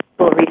think, in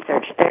sexual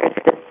research. There's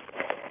this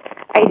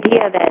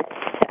idea that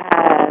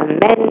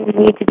men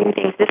need to do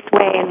things this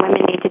way and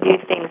women need to do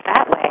things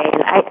that way.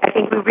 And I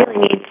think we really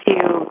need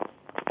to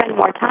spend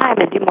more time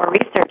and do more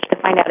research to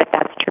find out if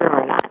that's true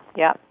or not.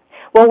 Yeah.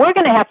 Well, we're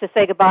going to have to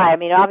say goodbye. I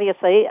mean,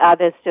 obviously,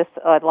 there's just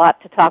a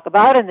lot to talk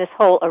about in this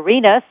whole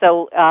arena.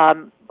 So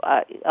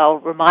I'll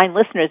remind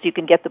listeners you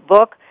can get the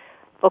book,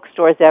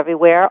 bookstores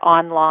everywhere,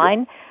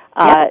 online.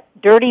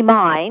 Dirty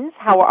Minds,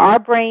 How Our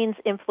Brains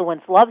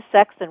Influence Love,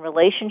 Sex, and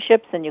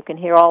Relationships, and you can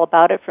hear all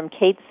about it from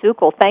Kate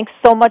Sukol. Thanks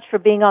so much for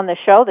being on the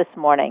show this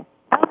morning.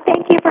 Oh,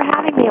 thank you for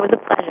having me. It was a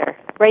pleasure.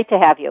 Great to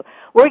have you. As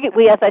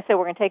I said,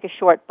 we're going to take a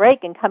short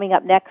break, and coming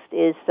up next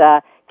is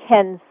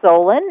Ken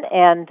Solon,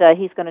 and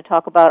he's going to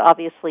talk about,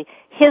 obviously,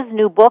 his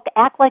new book,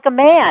 Act Like a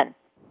Man.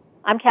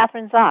 I'm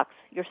Kathryn Zox,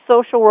 your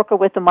social worker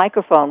with the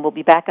microphone. We'll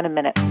be back in a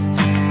minute.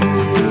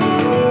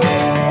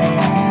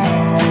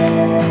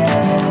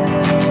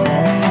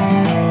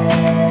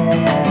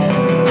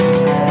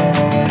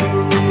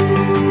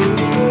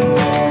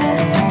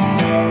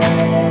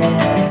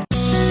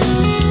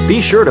 Be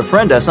sure to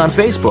friend us on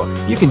Facebook.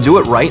 You can do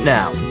it right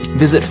now.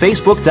 Visit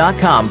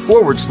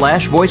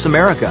Facebook.com/Voice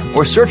America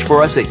or search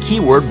for us at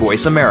keyword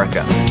Voice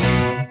America.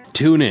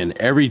 Tune in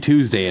every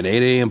Tuesday at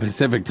 8 a.m.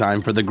 Pacific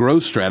Time for The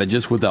Growth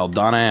Strategist with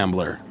Aldana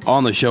Ambler.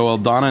 On the show,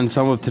 Aldana and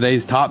some of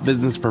today's top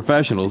business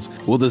professionals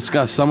will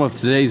discuss some of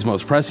today's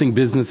most pressing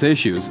business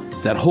issues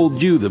that hold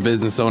you, the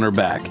business owner,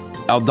 back.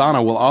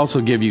 Aldana will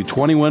also give you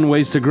 21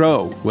 ways to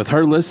grow with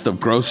her list of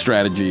growth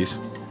strategies.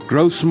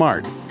 Grow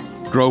smart,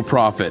 grow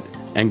profit,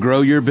 and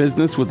grow your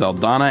business with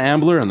Aldana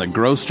Ambler and the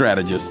Growth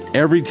Strategist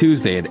every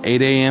Tuesday at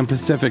 8 a.m.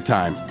 Pacific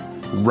Time,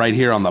 right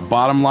here on the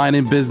Bottom Line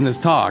in Business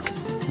Talk,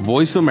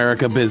 Voice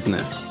America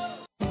Business.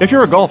 If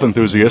you're a golf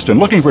enthusiast and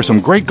looking for some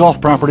great golf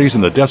properties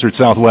in the desert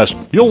Southwest,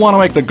 you'll want to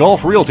make the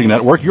Golf Realty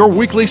Network your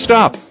weekly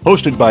stop.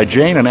 Hosted by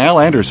Jane and Al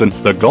Anderson,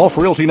 the Golf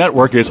Realty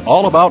Network is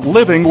all about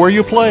living where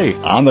you play,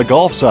 on the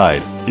golf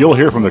side. You'll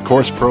hear from the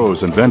course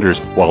pros and vendors,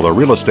 while the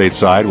real estate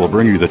side will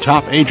bring you the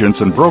top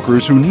agents and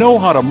brokers who know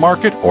how to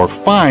market or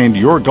find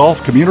your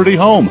golf community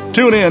home.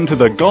 Tune in to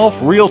the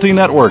Golf Realty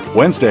Network,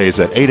 Wednesdays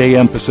at 8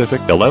 a.m. Pacific,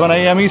 11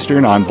 a.m.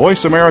 Eastern on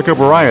Voice America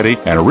Variety,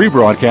 and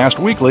rebroadcast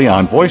weekly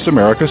on Voice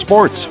America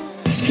Sports.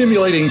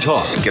 Stimulating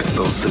talk. It gets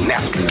those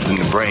synapses in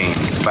the brain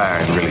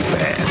firing really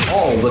fast.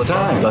 All the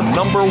time. The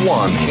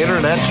 #1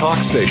 Internet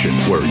talk station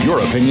where your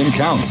opinion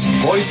counts.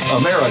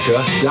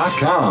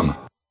 VoiceAmerica.com.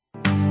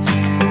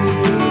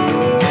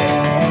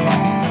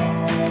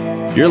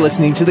 You're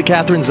listening to The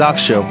Kathryn Zox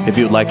Show. If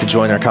you would like to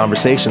join our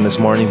conversation this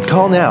morning,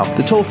 call now.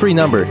 The toll-free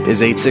number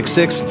is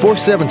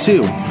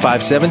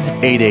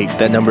 866-472-5788.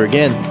 That number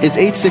again is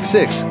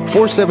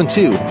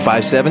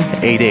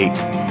 866-472-5788.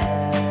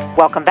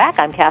 Welcome back.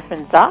 I'm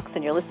Kathryn Zox,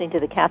 and you're listening to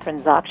The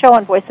Kathryn Zox Show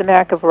on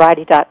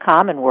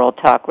VoiceAmericaVariety.com and World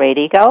Talk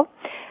Radio.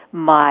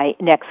 My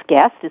next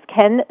guest is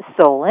Ken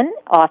Solon,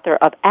 author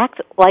of Act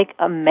Like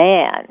a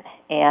Man.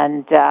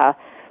 And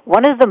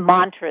one of the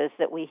mantras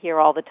that we hear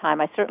all the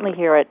time, I certainly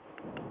hear it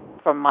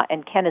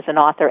and Ken is an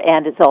author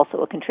and is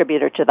also a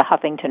contributor to the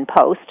Huffington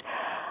Post.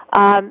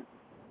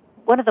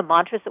 One of the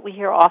mantras that we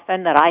hear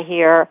often, that I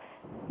hear,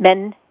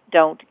 men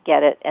don't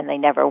get it and they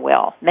never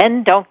will.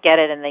 Men don't get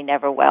it and they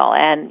never will.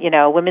 And,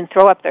 women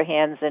throw up their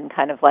hands and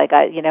kind of like,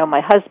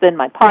 my husband,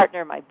 my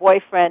partner, my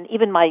boyfriend,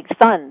 even my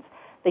sons,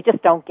 they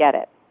just don't get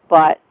it.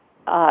 But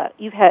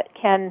you've had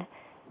Ken,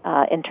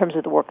 in terms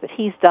of the work that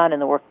he's done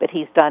and the work that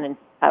he's done, and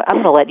I'm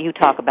going to let you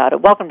talk about it.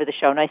 Welcome to the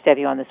show. Nice to have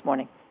you on this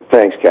morning.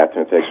 Thanks,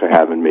 Kathryn. Thanks for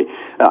having me.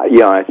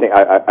 I think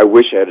I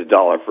wish I had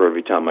 $1 for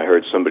every time I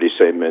heard somebody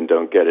say men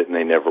don't get it and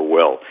they never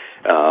will.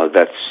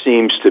 That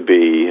seems to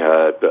be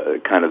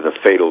kind of the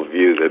fatal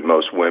view that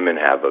most women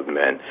have of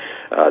men.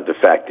 The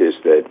fact is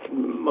that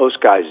most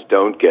guys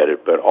don't get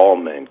it, but all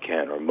men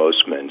can, or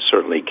most men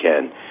certainly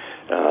can.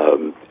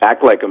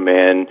 Act like a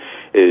man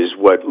is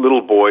what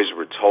little boys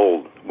were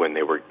told when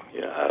they were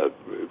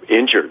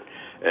injured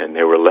and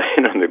they were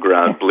laying on the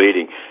ground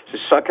bleeding. So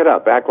suck it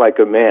up, act like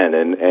a man.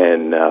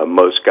 And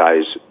most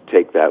guys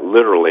take that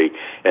literally,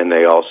 and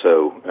they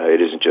also,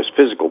 it isn't just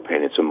physical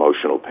pain, it's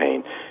emotional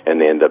pain,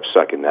 and they end up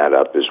sucking that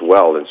up as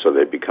well. And so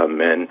they become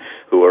men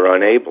who are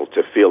unable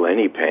to feel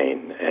any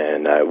pain.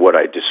 And what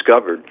I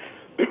discovered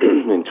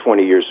in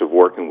 20 years of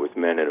working with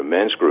men in a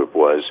men's group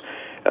was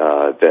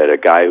that a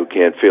guy who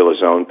can't feel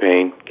his own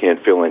pain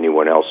can't feel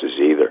anyone else's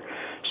either.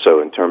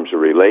 So in terms of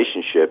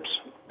relationships,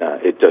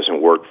 it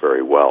doesn't work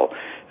very well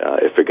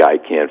if a guy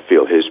can't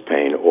feel his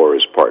pain or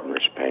his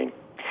partner's pain.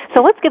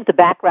 So let's give the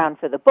background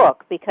for the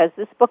book, because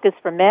this book is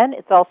for men.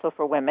 It's also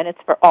for women.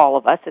 It's for all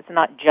of us. It's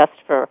not just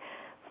for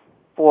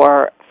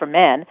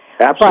men.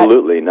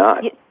 Absolutely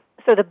not.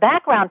 So the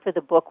background for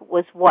the book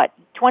was what?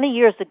 20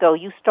 years ago,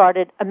 you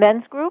started a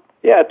men's group?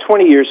 Yeah,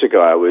 20 years ago,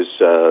 I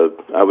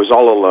was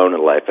all alone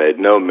in life. I had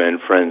no men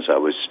friends. I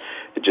was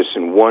just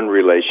in one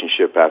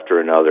relationship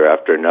after another.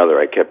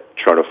 I kept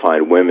trying to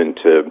find women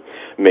to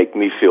make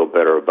me feel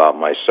better about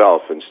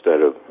myself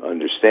instead of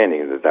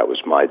understanding that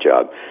was my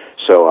job.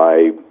 So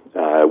I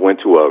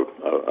went to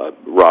a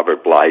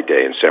Robert Bly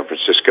Day in San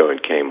Francisco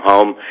and came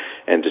home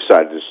and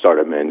decided to start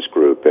a men's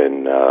group.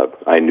 And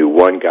I knew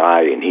one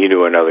guy, and he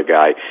knew another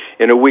guy.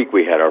 In a week,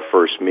 we had our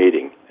first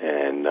meeting,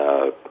 and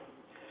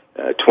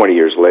 20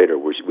 years later,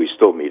 we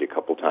still meet a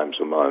couple times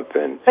a month.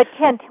 But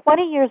Ken,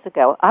 20 years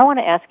ago, I want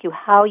to ask you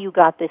how you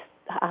got this.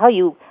 I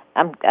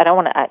don't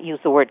want to use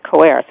the word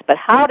coerce, but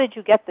how did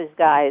you get these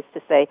guys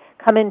to say,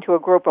 come into a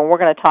group and we're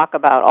going to talk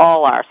about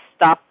all our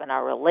stuff and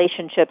our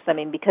relationships? I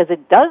mean, because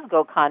it does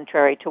go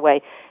contrary to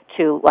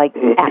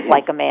act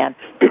like a man.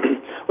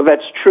 Well,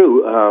 that's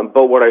true,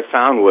 but what I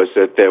found was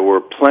that there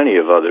were plenty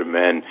of other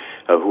men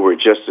who were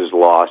just as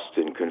lost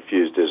and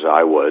confused as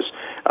I was.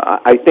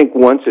 I think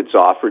once it's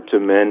offered to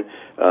men,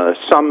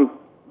 some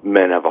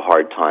men have a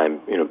hard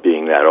time,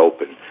 being that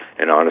open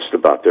and honest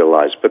about their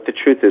lives. But the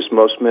truth is,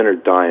 most men are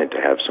dying to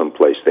have some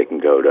place they can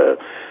go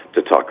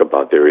to talk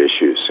about their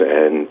issues,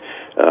 and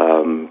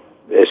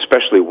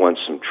especially once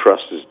some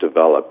trust is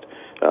developed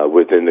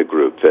within the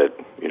group, that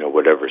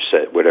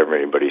whatever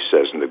anybody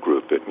says in the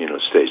group, that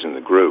stays in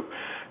the group.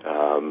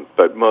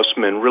 But most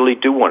men really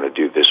do want to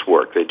do this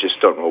work. They just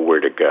don't know where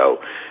to go.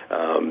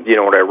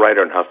 When I write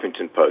on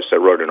Huffington Post, I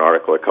wrote an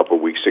article a couple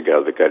of weeks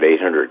ago that got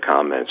 800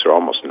 comments, or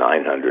almost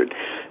 900,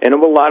 and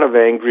of a lot of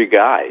angry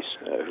guys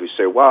who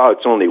say, "Wow,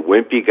 it's only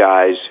wimpy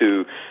guys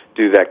who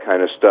do that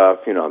kind of stuff.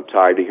 I'm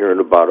tired of hearing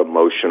about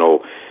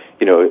emotional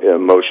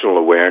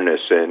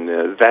awareness."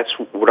 And that's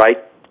what I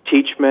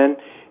teach men,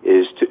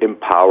 is to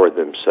empower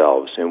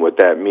themselves. And what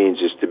that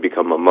means is to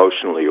become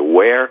emotionally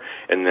aware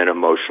and then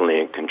emotionally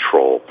in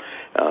control.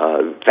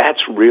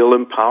 That's real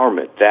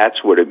empowerment.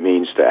 That's what it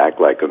means to act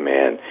like a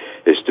man,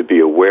 is to be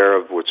aware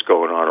of what's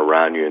going on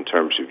around you in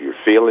terms of your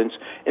feelings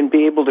and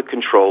be able to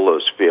control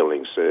those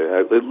feelings,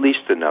 at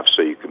least enough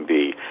so you can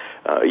be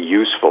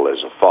useful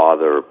as a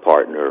father,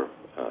 partner,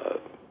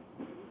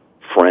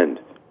 friend.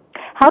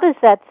 How does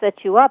that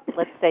set you up?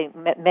 Let's say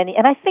many,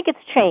 and I think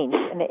it's changed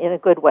in a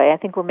good way. I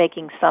think we're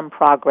making some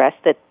progress.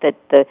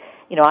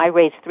 I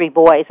raised 3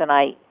 boys, and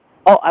I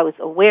was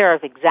aware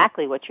of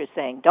exactly what you're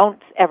saying.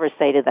 Don't ever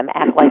say to them,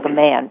 "Act like a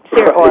man,"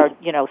 or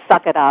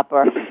 "Suck it up,"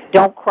 or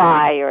 "Don't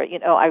cry," or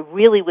I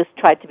really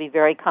tried to be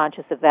very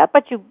conscious of that.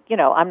 But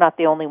I'm not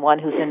the only one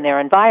who's in their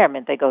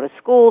environment. They go to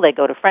school, they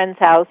go to friends'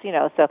 house,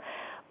 so.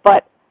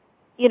 But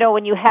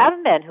when you have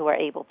men who are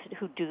able to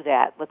who do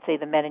that, let's say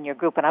the men in your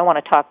group, and I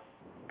want to talk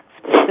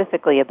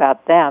specifically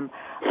about them,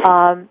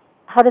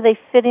 how do they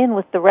fit in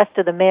with the rest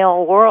of the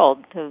male world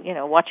who,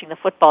 watching the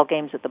football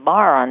games at the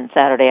bar on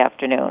Saturday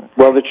afternoon?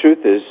 Well, the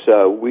truth is,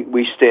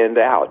 we stand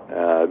out.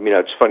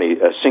 It's funny,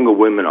 single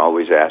women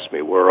always ask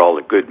me, where are all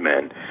the good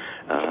men?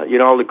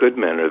 All the good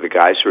men are the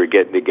guys who are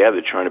getting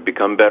together trying to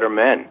become better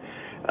men.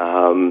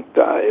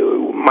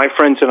 My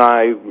friends and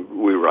I,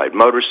 we ride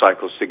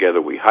motorcycles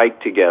together, we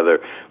hike together,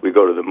 we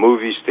go to the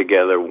movies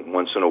together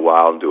once in a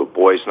while and do a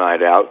boys'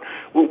 night out.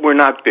 We're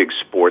not big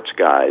sports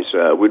guys.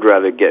 We'd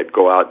rather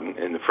go out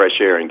in the fresh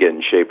air and get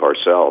in shape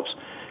ourselves.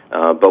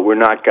 But we're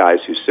not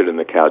guys who sit on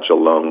the couch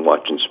alone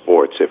watching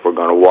sports. If we're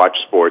going to watch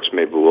sports,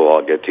 maybe we'll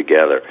all get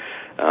together.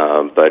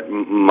 But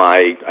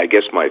I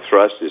guess my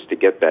thrust is to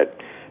get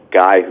that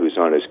guy who's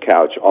on his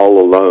couch all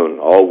alone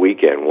all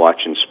weekend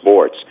watching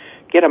sports.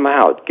 Get them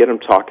out. Get them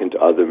talking to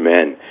other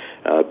men,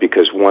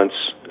 because once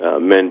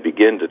men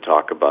begin to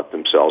talk about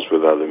themselves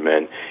with other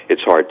men,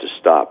 it's hard to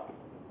stop.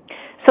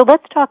 So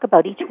let's talk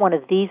about each one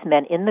of these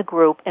men in the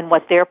group and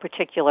what their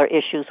particular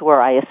issues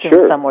were. I assume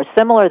Sure. Some were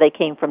similar. They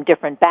came from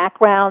different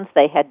backgrounds.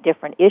 They had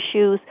different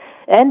issues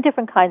and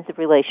different kinds of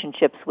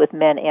relationships with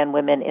men and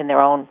women in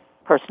their own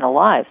personal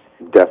lives.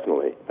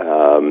 Definitely.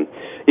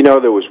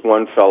 There was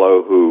one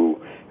fellow who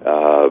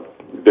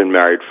been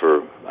married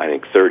for, I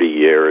think, 30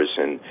 years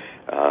and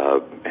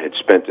had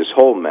spent his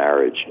whole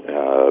marriage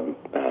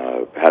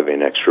having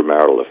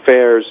extramarital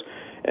affairs,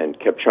 and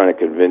kept trying to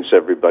convince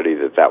everybody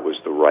that was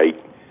the right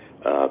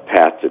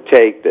path to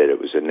take, that it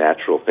was a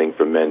natural thing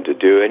for men to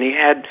do. And he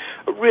had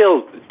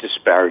real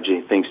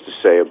disparaging things to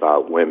say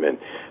about women.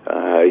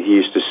 He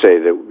used to say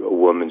that a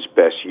woman's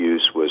best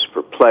use was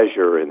for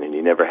pleasure, and then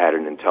he never had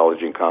an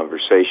intelligent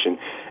conversation.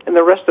 And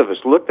the rest of us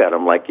looked at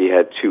him like he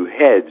had 2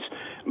 heads.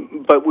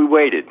 But we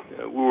waited.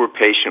 We were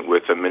patient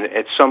with him, and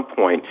at some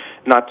point,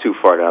 not too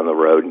far down the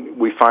road,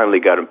 we finally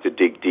got him to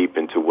dig deep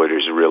into what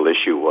his real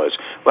issue was.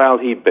 Well,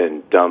 he'd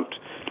been dumped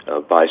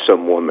by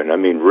some woman,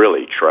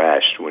 really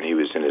trashed when he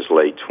was in his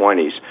late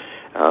 20s,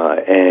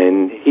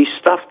 and he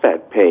stuffed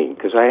that pain,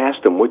 because I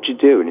asked him, "What'd you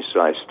do?" And he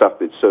said, "I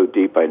stuffed it so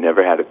deep I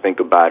never had to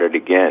think about it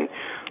again."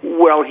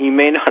 Well, he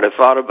may not have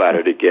thought about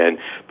it again,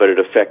 but it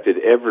affected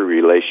every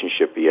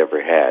relationship he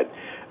ever had.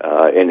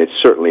 And it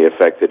certainly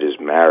affected his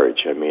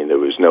marriage. I mean, there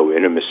was no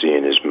intimacy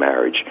in his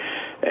marriage.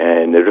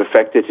 And it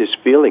affected his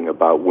feeling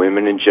about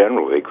women in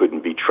general. They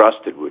couldn't be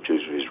trusted, which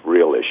was his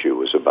real issue,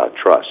 was about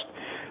trust.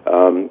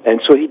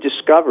 And so he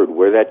discovered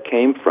where that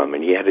came from,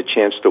 and he had a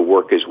chance to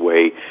work his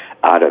way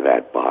out of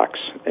that box.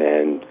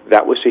 And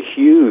that was a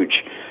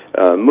huge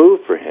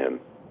move for him.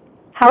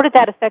 How did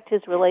that affect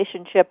his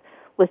relationship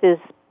with his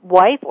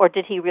wife, or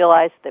did he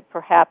realize that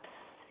perhaps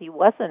he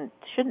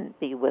shouldn't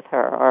be with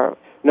her? Or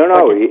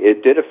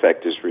it did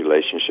affect his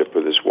relationship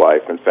with his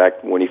wife. In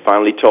fact, when he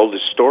finally told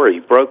his story, he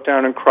broke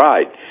down and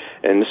cried.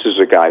 And this is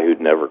a guy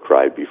who'd never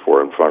cried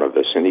before in front of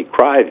us, and he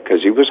cried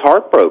because he was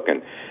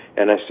heartbroken.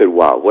 And I said,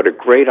 wow, what a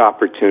great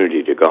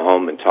opportunity to go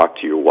home and talk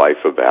to your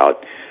wife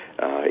about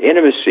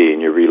intimacy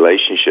in your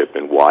relationship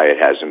and why it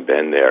hasn't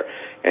been there.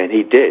 And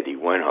he did. He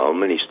went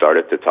home and he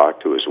started to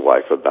talk to his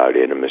wife about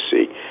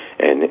intimacy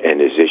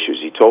and his issues.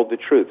 He told the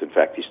truth. In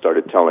fact, he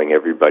started telling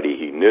everybody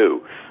he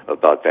knew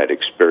about that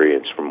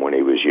experience from when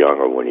he was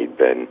younger, when he'd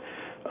been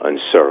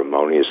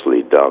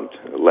unceremoniously dumped,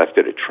 left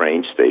at a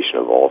train station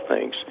of all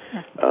things,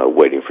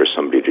 waiting for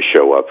somebody to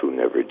show up who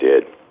never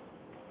did.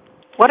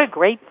 What a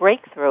great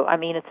breakthrough. I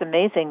mean, it's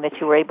amazing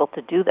that you were able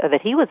to do that,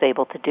 that he was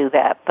able to do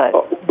that. But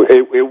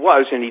it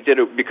was, and he did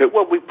it because,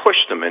 we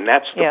pushed him, and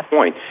that's the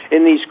point.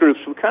 In these groups,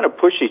 we kind of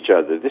push each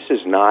other. This is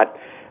not,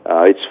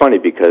 it's funny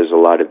because a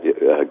lot of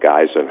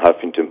guys on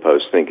Huffington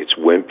Post think it's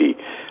wimpy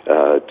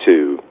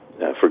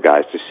for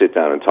guys to sit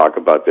down and talk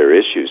about their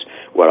issues.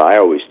 What I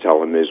always tell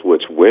them is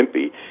what's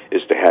wimpy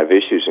is to have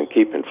issues and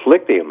keep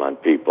inflicting them on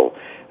people.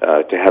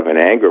 To have an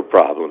anger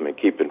problem and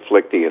keep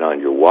inflicting it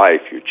on your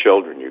wife, your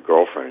children, your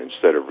girlfriend,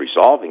 instead of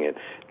resolving it,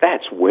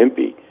 that's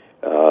wimpy.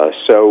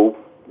 So,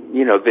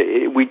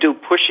 we do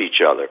push each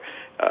other.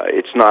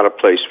 It's not a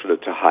place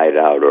to hide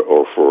out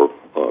or for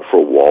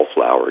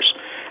wallflowers.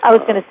 I was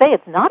going to say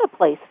it's not a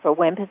place for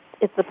wimp.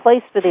 It's a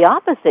place for the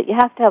opposite. You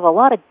have to have a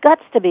lot of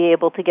guts to be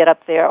able to get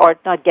up there, or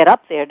not get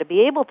up there, to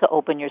be able to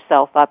open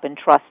yourself up and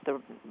trust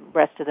the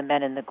rest of the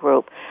men in the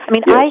group. I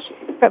mean, yes.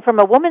 From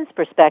a woman's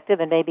perspective,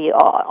 and maybe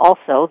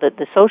also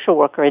the social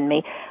worker in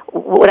me,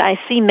 when I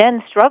see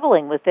men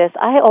struggling with this,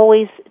 I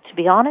always, to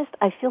be honest,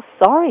 I feel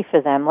sorry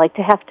for them, like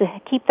to have to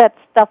keep that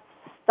stuff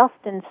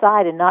stuffed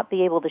inside and not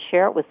be able to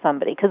share it with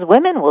somebody, because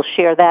women will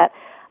share that.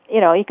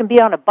 You can be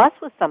on a bus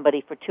with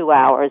somebody for 2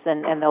 hours,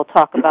 and they'll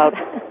talk about.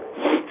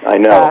 I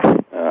know,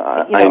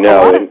 I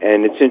know,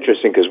 and it's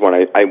interesting because when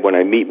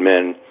I meet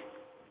men,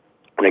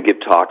 when I give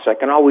talks, I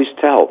can always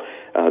tell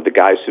the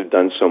guys who've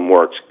done some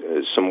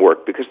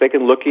work because they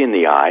can look you in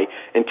the eye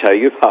and tell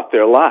you about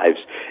their lives,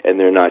 and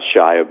they're not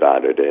shy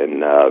about it.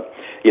 And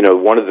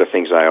one of the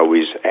things I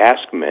always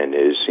ask men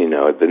is,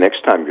 the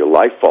next time your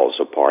life falls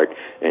apart,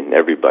 and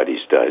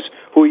everybody's does,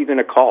 who are you going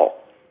to call?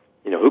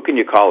 Who can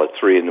you call at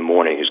 3 a.m.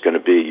 who's going to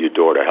be at your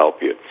door to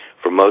help you?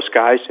 For most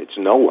guys, it's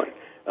no one.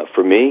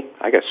 For me,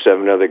 I got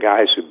 7 other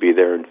guys who'd be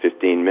there in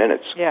 15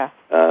 minutes. Yeah.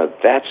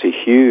 That's a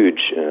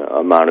huge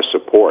amount of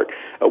support.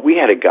 We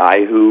had a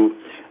guy who'd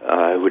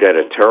had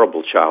a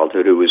terrible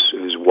childhood,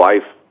 whose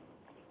wife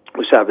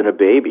was having a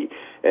baby,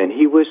 and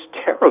he was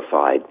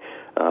terrified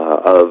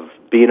of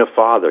being a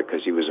father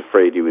because he was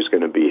afraid he was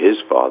going to be his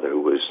father,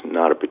 who was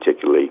not a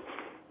particularly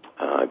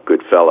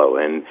good fellow.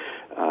 And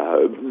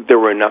there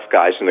were enough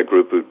guys in the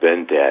group who'd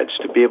been dads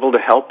to be able to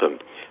help him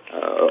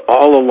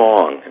all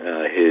along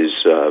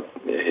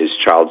his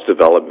child's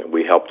development.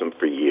 We helped him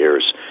for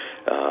years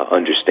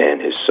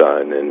understand his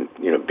son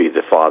and be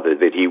the father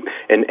that he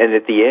and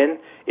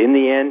in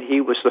the end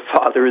he was the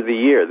father of the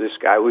year. This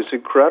guy was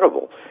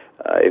incredible.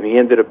 And he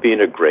ended up being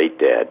a great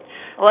dad.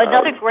 Well,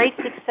 another great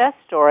success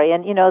story,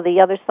 and the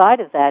other side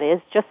of that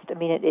is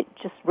it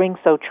just rings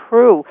so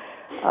true,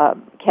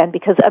 Ken,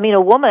 because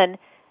a woman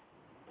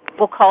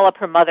will call up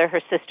her mother,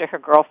 her sister, her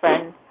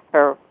girlfriend,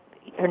 her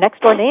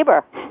next door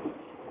neighbor,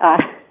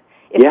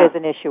 if there's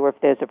an issue or if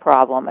there's a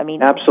problem.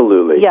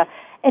 Absolutely. Yeah.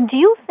 And do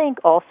you think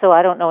also,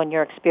 I don't know in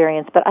your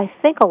experience, but I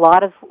think a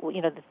lot of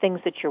the things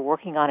that you're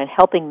working on and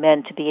helping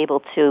men to be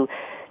able to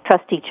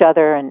trust each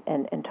other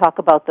and talk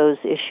about those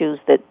issues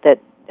that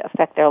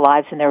affect their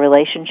lives and their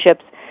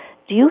relationships,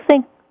 do you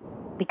think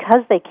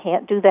because they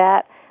can't do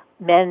that,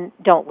 men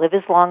don't live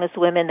as long as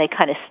women? They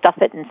kind of stuff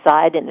it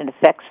inside and it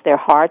affects their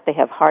heart. They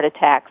have heart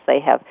attacks. They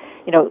have,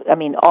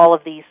 all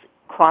of these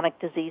chronic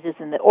diseases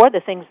or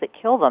the things that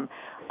kill them.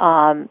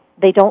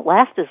 They don't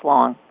last as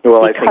long.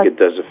 Well, I think it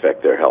does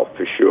affect their health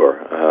for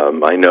sure.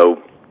 I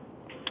know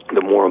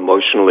the more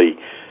emotionally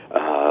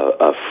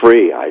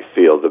free I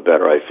feel, the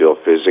better I feel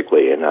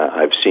physically. And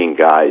I've seen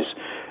guys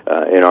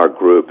in our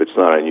group, it's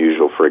not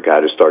unusual for a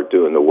guy to start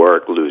doing the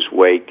work, lose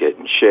weight, get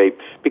in shape,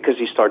 because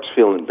he starts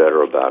feeling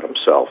better about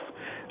himself.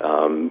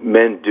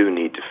 Men do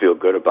need to feel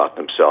good about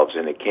themselves,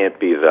 and it can't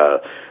be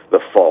the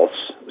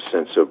false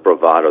sense of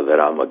bravado that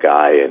I'm a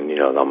guy and,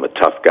 I'm a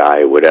tough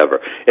guy or whatever.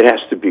 It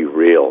has to be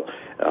real.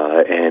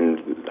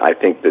 And I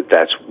think that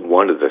that's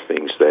one of the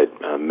things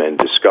that men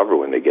discover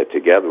when they get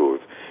together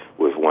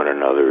with one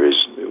another is,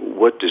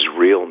 what does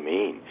real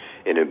mean?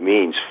 And it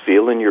means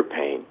feeling your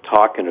pain,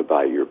 talking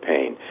about your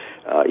pain.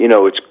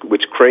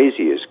 What's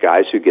crazy is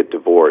guys who get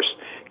divorced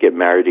get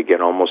married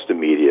again almost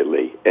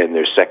immediately, and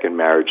their second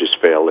marriages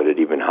fail at an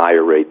even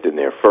higher rate than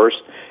their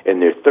first,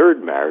 and their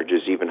third marriage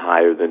is even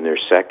higher than their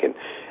second.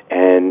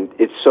 And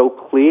it's so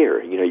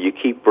clear, you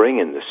keep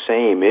bringing the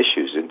same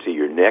issues into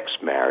your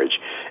next marriage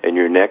and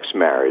your next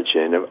marriage,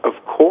 and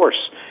of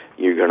course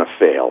you're going to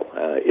fail.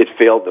 It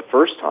failed the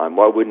first time.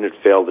 Why wouldn't it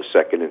fail the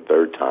second and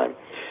third time?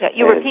 Yeah,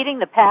 you're repeating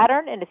the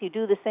pattern, and if you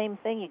do the same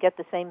thing, you get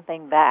the same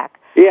thing back.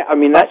 Yeah,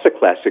 that's a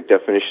classic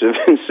definition of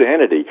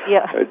insanity.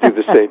 Yeah. Do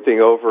the same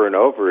thing over and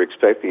over,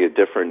 expecting a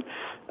different,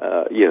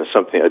 a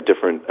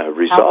different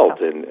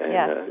result, and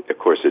of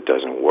course it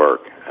doesn't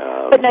work.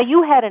 But now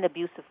you had an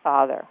abusive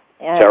father.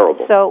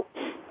 Terrible. So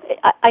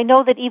I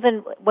know that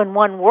even when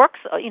one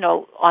works,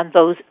 on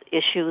those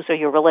issues or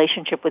your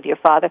relationship with your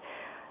father,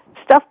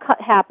 stuff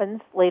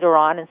happens later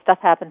on, and stuff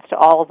happens to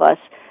all of us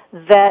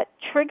that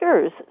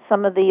triggers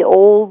some of the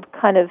old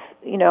kind of,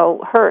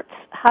 hurts.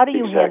 How do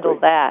you handle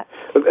that?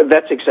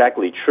 That's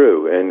exactly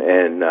true.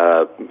 And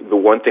the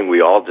one thing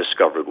we all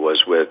discovered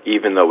was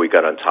even though we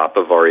got on top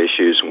of our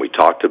issues and we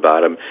talked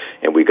about them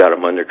and we got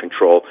them under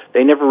control,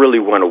 they never really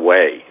went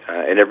away.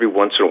 And every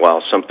once in a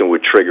while something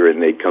would trigger it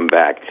and they'd come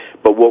back.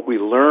 But what we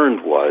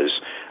learned was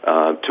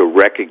to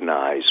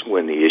recognize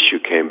when the issue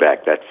came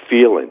back, that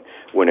feeling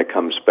when it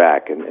comes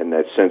back, and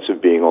that sense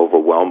of being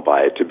overwhelmed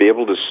by it, to be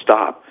able to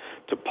stop,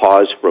 to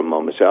pause for a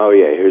moment, say, oh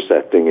yeah, here's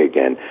that thing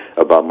again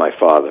about my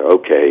father.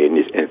 Okay, and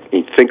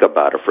you think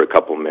about it for a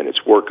couple of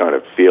minutes, work on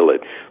it, feel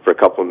it for a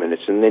couple of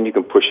minutes, and then you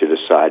can push it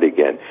aside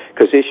again.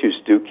 Because issues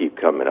do keep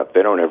coming up;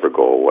 they don't ever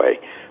go away.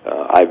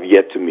 I've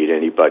yet to meet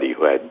anybody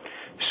who had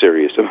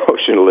serious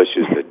emotional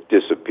issues that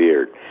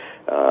disappeared.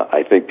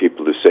 I think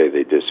people who say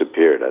they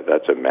disappeared,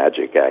 that's a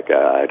magic act.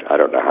 I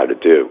don't know how to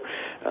do.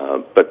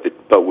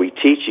 But we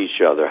teach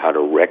each other how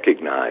to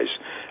recognize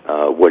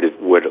what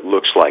it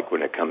looks like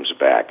when it comes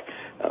back.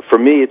 For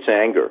me, it's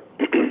anger.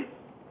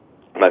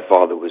 My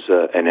father was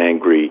an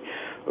angry,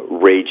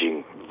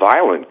 raging,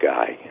 violent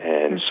guy,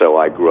 and so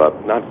I grew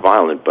up not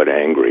violent but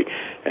angry.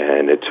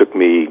 And it took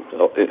me,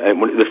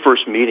 the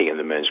first meeting in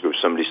the men's group,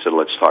 somebody said,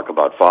 let's talk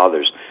about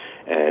fathers.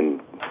 And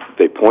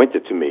they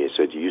pointed to me and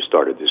said, you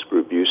started this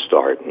group, you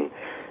start. And,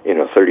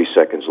 30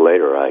 seconds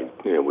later, I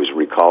was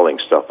recalling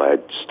stuff I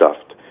had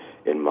stuffed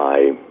in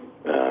my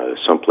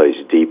someplace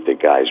deep that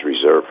guys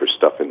reserve for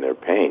stuffing their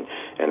pain.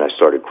 And I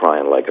started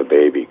crying like a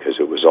baby because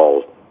it was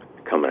all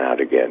coming out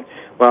again.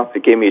 Well,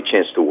 it gave me a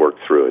chance to work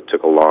through it. It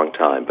took a long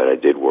time, but I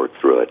did work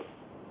through it.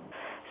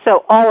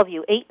 So all of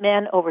you, 8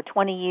 men over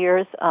 20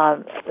 years,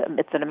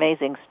 it's an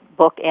amazing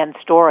book and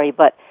story,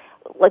 but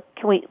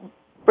can we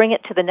bring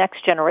it to the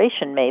next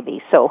generation maybe?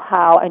 So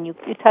how, and you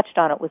touched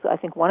on it with, I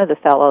think, one of the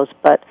fellows,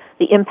 but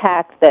the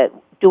impact that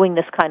doing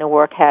this kind of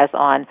work has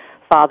on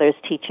fathers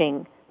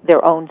teaching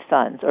their own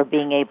sons or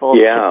being able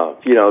to...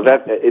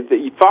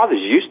 fathers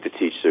used to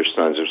teach their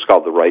sons. It was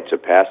called the rites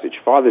of passage.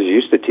 Fathers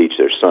used to teach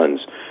their sons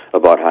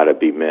about how to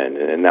be men,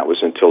 and that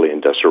was until the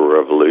Industrial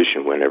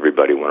Revolution, when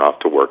everybody went off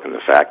to work in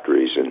the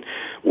factories and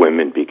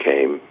women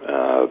became,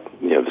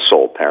 the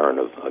sole parent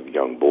of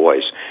young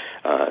boys.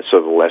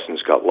 So the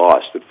lessons got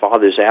lost. But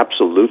fathers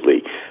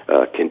absolutely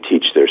can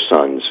teach their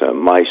sons.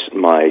 My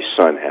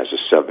son has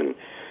a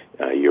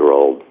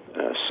 7-year-old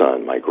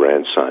son, my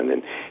grandson,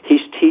 and he's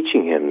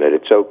teaching him that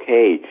it's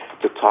okay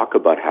to talk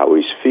about how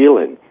he's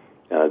feeling,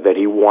 that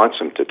he wants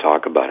him to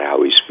talk about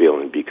how he's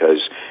feeling,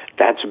 because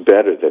that's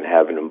better than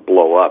having him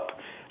blow up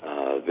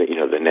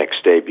the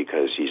next day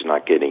because he's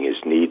not getting his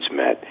needs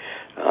met.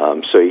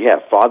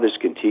 Fathers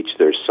can teach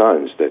their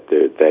sons that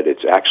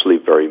it's actually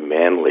very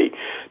manly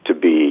to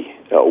be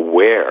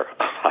aware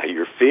of how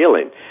you're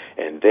feeling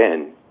and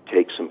then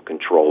take some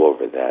control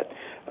over that.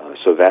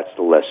 So that's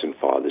the lesson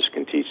fathers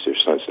can teach their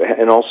sons.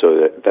 And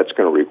also that's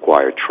going to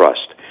require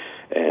trust.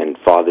 And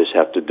fathers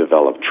have to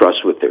develop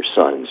trust with their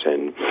sons.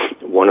 And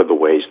one of the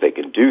ways they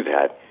can do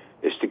that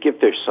is to give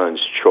their sons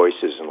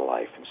choices in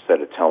life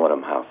instead of telling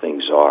them how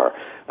things are.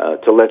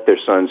 To let their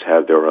sons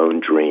have their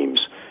own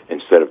dreams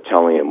instead of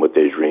telling them what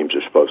their dreams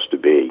are supposed to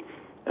be.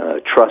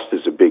 Trust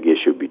is a big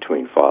issue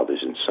between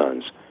fathers and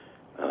sons.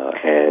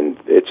 And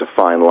it's a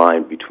fine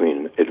line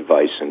between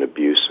advice and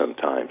abuse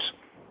sometimes.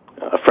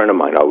 A friend of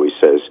mine always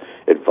says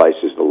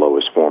advice is the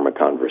lowest form of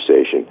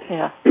conversation.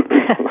 Yeah.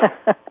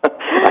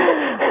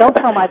 Don't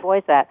tell my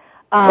boys that.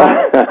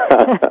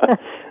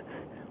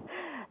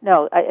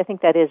 No, I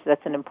think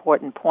that's an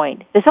important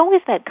point. There's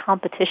always that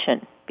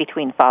competition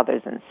between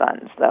fathers and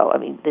sons, though. I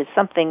mean, there's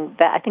something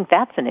that I think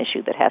that's an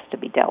issue that has to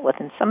be dealt with,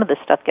 and some of the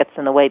stuff gets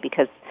in the way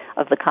because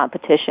of the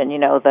competition.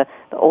 The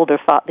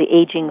the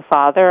aging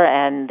father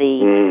and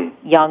the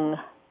young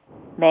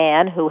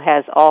man who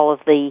has all of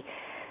the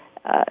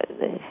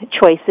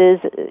choices,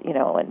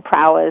 and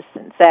prowess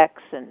and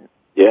sex and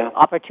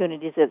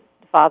opportunities that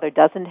the father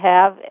doesn't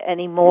have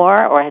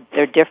anymore, or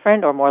they're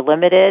different or more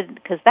limited,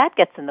 because that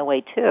gets in the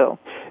way too.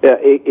 Yeah,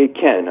 it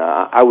can.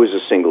 I was a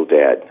single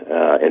dad.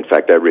 In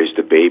fact, I raised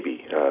a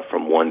baby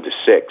from 1 to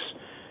 6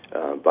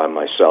 by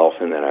myself,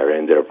 and then I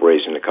ended up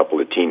raising a couple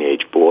of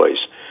teenage boys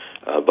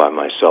by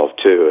myself,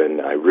 too.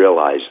 And I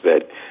realized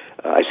that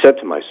I said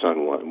to my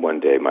son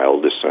one day, my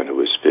oldest son, who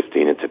was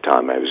 15 at the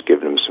time, I was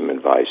giving him some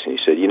advice, and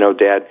he said, "You know,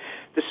 Dad,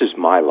 this is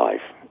my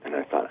life." And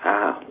I thought,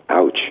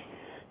 ouch.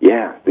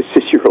 Yeah, this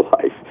is your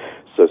life.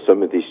 So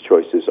some of these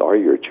choices are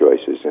your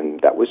choices,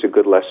 and that was a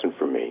good lesson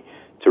for me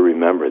to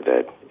remember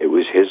that it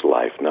was his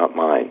life, not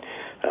mine.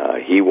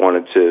 He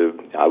wanted to,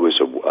 I was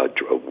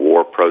a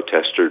war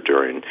protester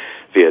during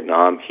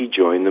Vietnam. He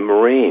joined the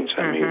Marines.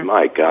 I mean,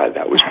 my God,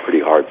 that was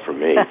pretty hard for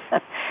me.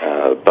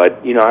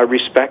 But, you know, I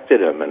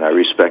respected him, and I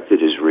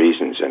respected his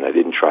reasons, and I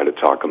didn't try to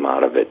talk him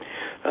out of it.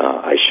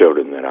 I showed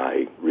him that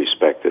I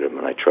respected him,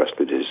 and I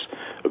trusted his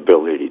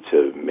ability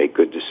to make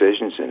good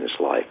decisions in his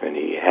life, and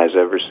he has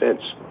ever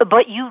since.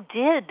 But you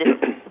did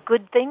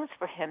good things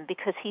for him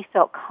because he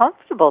felt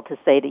comfortable to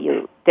say to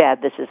you,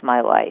 "Dad, this is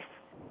my life."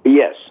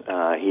 Yes,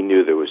 he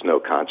knew there was no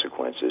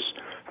consequences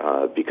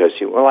because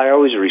I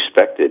always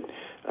respected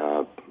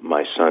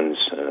my son's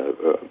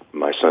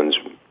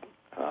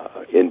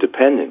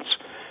independence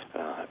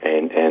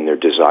and their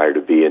desire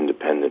to be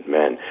independent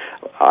men.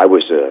 I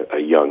was a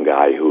young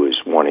guy who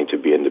was wanting to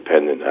be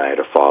independent, and I had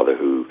a father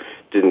who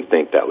didn't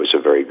think that was a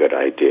very good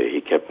idea.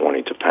 He kept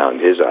wanting to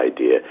pound his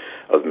idea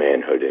of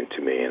manhood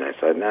into me, and I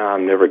thought, no,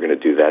 I'm never going to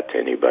do that to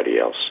anybody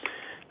else.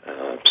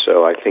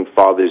 So I think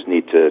fathers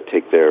need to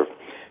take their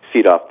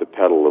feet off the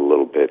pedal a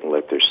little bit and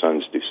let their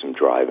sons do some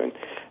driving.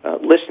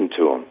 Listen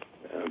to them,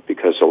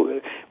 because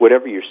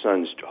whatever your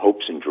son's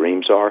hopes and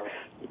dreams are,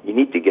 you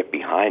need to get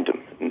behind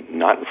them,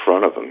 not in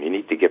front of them. You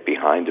need to get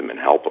behind them and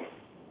help them.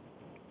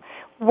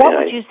 What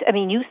would you? I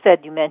mean, you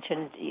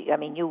mentioned. I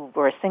mean, you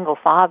were a single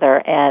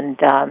father, and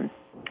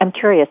I'm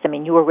curious. I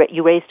mean, you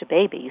raised a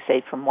baby. You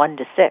say from 1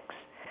 to 6.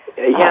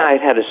 Yeah, I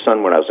had a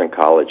son when I was in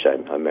college.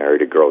 I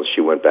married a girl.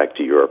 She went back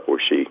to Europe, where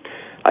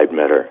I'd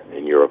met her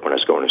in Europe when I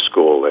was going to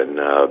school, and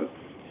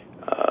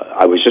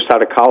I was just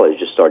out of college,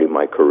 just starting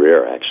my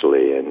career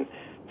actually, and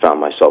found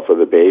myself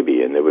with a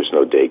baby, and there was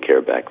no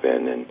daycare back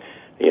then, and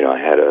you know, I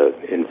had to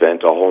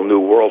invent a whole new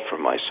world for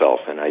myself,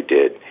 and I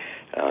did.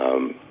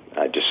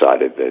 I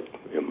decided that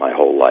my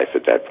whole life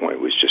at that point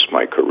was just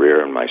my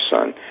career and my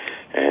son,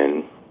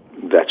 and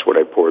that's what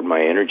I poured my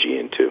energy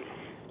into.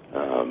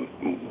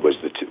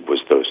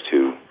 Was those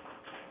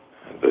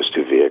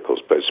two vehicles,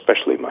 but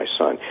especially my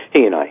son.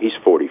 He's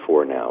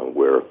 44 now.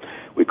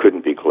 We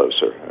couldn't be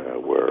closer.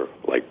 We're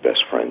like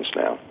best friends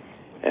now,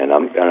 and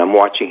I'm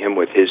watching him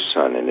with his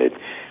son, and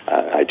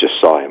I just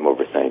saw him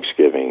over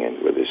Thanksgiving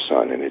and with his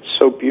son, and it's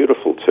so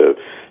beautiful to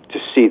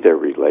see their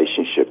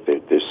relationship.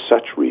 There's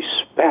such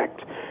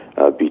respect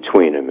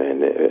between them,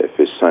 and if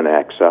his son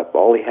acts up,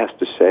 all he has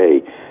to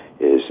say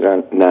is,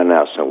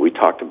 "No, son, we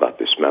talked about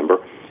this, remember?"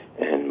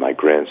 And my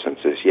grandson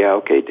says, "Yeah,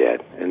 okay,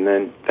 Dad," and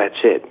then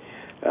that's it.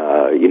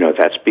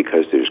 That's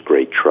because there's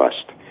great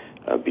trust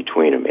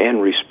between them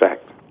and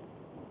respect.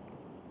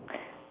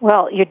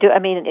 Well, you're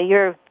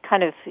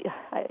kind of,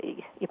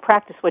 you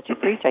practice what you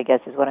preach, I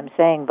guess is what I'm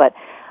saying. But,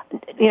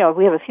 we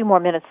have a few more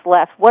minutes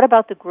left. What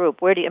about the group?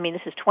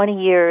 This is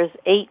 20 years,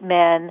 8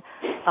 men.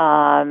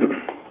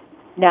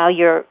 Now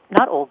you're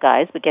not old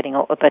guys, but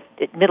but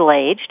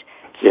middle-aged.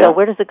 Yeah. So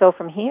where does it go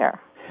from here?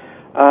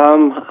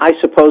 I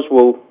suppose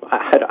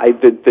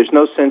there's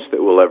no sense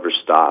that we'll ever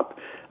stop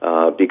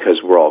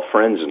because we're all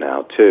friends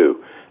now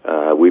too.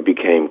 We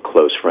became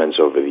close friends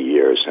over the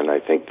years, and I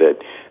think that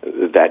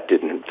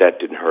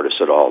didn't hurt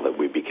us at all. That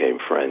we became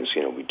friends.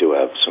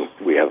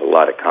 We have a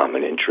lot of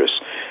common interests.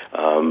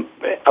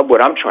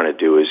 What I'm trying to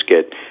do is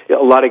get a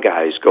lot of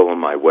guys go on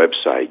my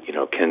website,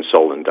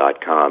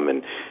 kensolon.com,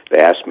 and they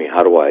ask me,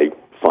 how do I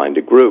find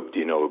a group? Do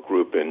you know a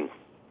group in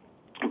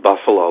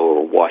Buffalo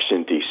or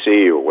Washington,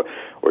 D.C.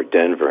 or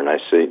Denver? And I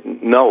say,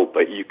 no,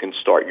 but you can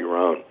start your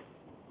own.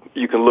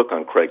 You can look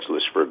on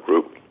Craigslist for a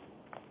group,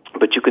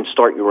 but you can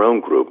start your own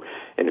group.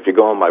 And if you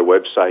go on my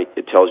website,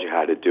 it tells you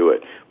how to do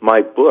it.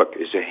 My book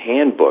is a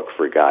handbook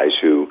for guys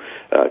to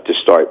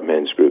start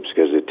men's groups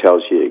because it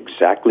tells you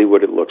exactly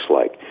what it looks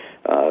like.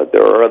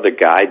 There are other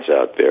guides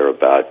out there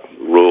about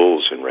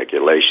rules and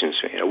regulations.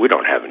 We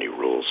don't have any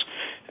rules,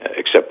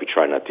 except we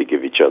try not to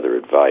give each other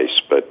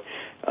advice. But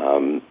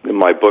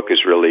my book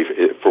is really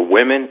for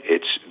women.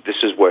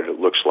 This is what it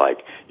looks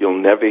like.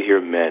 You'll never hear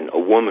a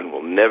woman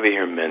will never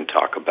hear men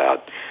talk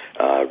about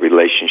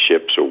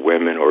relationships or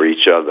women or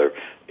each other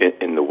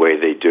in the way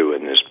they do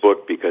in this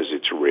book, because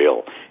it's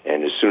real.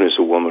 And as soon as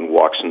a woman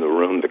walks in the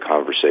room, the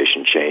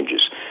conversation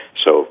changes.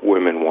 So if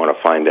women want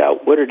to find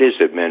out what it is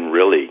that men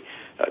really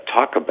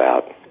talk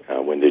about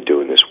when they're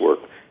doing this work,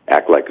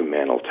 Act Like a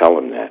Man will tell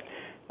them that.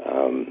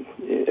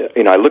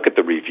 I look at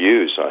the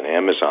reviews on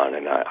Amazon,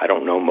 and I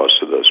don't know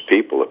most of those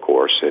people, of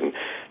course, and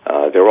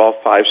they're all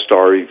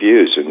 5-star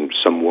reviews. And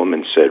some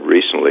woman said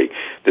recently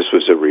this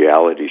was a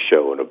reality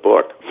show and a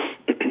book.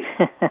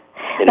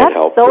 And That's it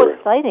helped so her.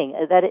 exciting.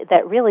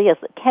 That really is.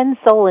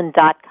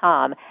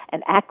 KenSolin.com,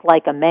 and Act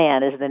Like a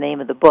Man is the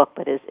name of the book,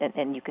 but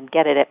and you can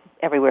get it at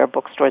everywhere,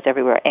 bookstores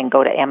everywhere, and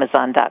go to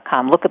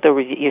Amazon.com. Look at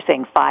you're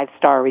saying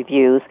 5-star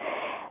reviews.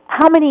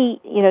 How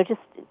many,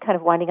 just kind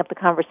of winding up the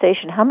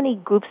conversation, how many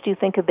groups do you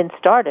think have been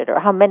started, or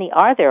how many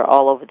are there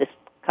all over this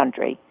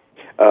country?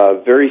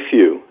 Very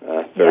few.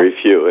 Very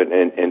few.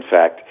 And in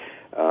fact,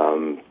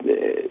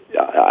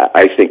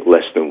 I think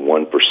less than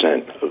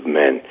 1% of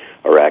men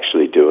are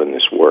actually doing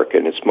this work,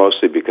 and it's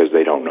mostly because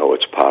they don't know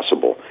it's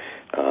possible.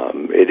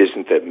 It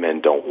isn't that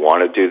men don't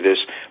want to do this.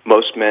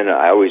 Most men,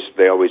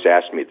 they always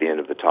ask me at the end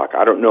of the talk,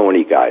 I don't know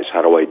any guys,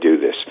 how do I do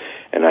this?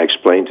 And I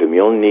explain to them,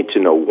 you only need to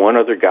know one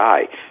other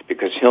guy,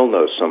 because he'll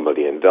know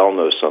somebody and they'll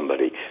know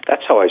somebody.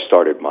 That's how I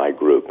started my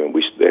group, and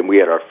we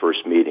had our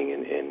first meeting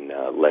in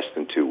less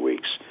than 2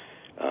 weeks.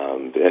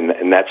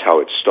 And that's how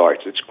it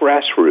starts. It's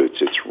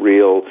grassroots. It's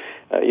real.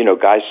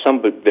 Guys,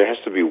 there has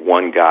to be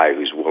one guy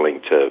who's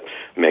willing to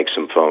make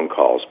some phone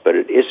calls, but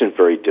it isn't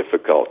very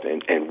difficult.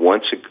 And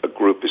once a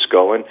group is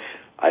going,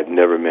 I've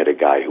never met a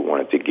guy who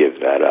wanted to give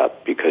that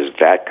up, because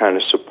that kind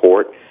of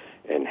support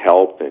and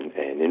help and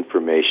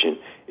information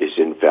is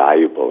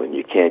invaluable, and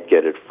you can't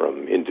get it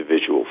from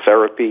individual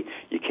therapy.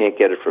 You can't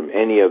get it from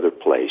any other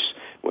place.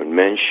 When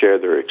men share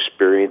their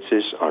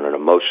experiences on an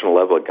emotional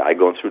level, a guy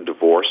going through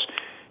divorce,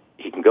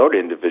 he can go to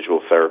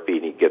individual therapy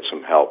and he gets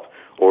some help.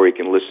 Or he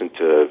can listen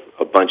to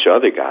a bunch of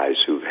other guys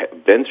who've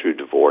been through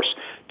divorce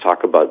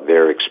talk about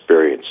their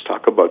experience,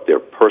 talk about their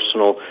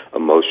personal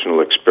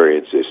emotional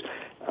experiences.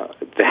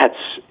 That's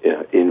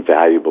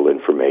invaluable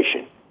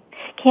information.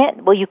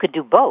 You could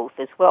do both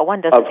as well.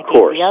 One doesn't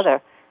negate the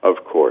other.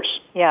 Of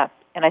course. Yeah.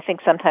 And I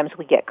think sometimes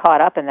we get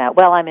caught up in that.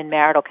 Well, I'm in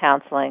marital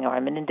counseling or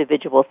I'm in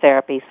individual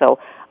therapy, so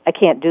I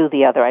can't do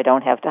the other. I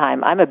don't have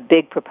time. I'm a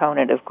big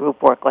proponent of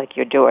group work like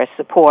you're doing,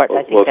 support.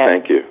 I think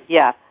thank you.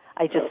 Yeah.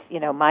 I just,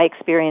 my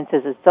experience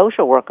as a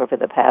social worker for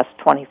the past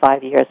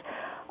 25 years,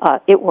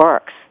 it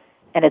works.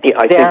 And it's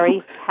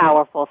very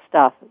powerful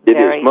stuff. It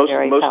is. Most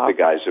of the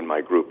guys in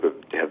my group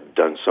have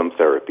done some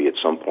therapy at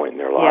some point in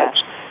their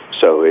lives. Yeah.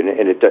 So, and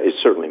it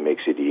certainly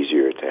makes it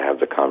easier to have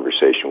the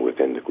conversation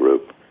within the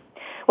group.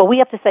 Well, we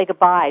have to say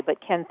goodbye, but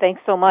Ken,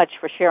 thanks so much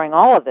for sharing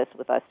all of this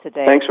with us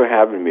today. Thanks for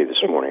having me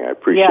this morning. I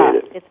appreciate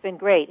it. It's been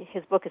great.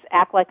 His book is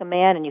Act Like a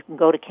Man, and you can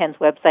go to Ken's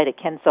website at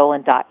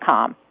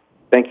KenSolin.com.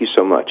 Thank you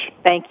so much.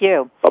 Thank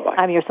you. Bye-bye.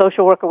 I'm your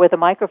social worker with a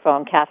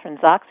microphone, Kathryn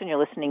Zox, and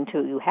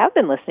you have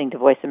been listening to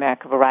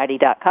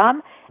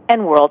VoiceAmericaVariety.com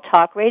and World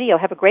Talk Radio.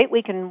 Have a great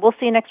week, and we'll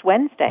see you next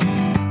Wednesday.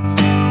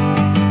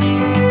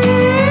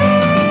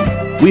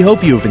 We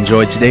hope you have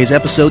enjoyed today's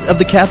episode of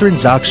The Kathryn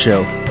Zox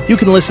Show. You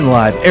can listen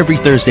live every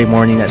Thursday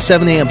morning at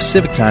 7 a.m.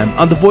 Pacific Time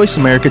on the Voice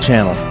America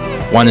channel.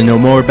 Want to know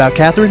more about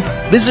Kathryn?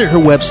 Visit her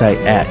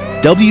website at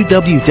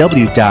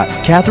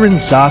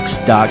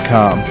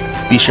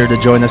www.kathrynzox.com. Be sure to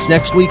join us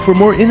next week for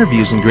more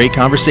interviews and great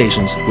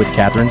conversations with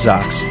Kathryn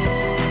Zox.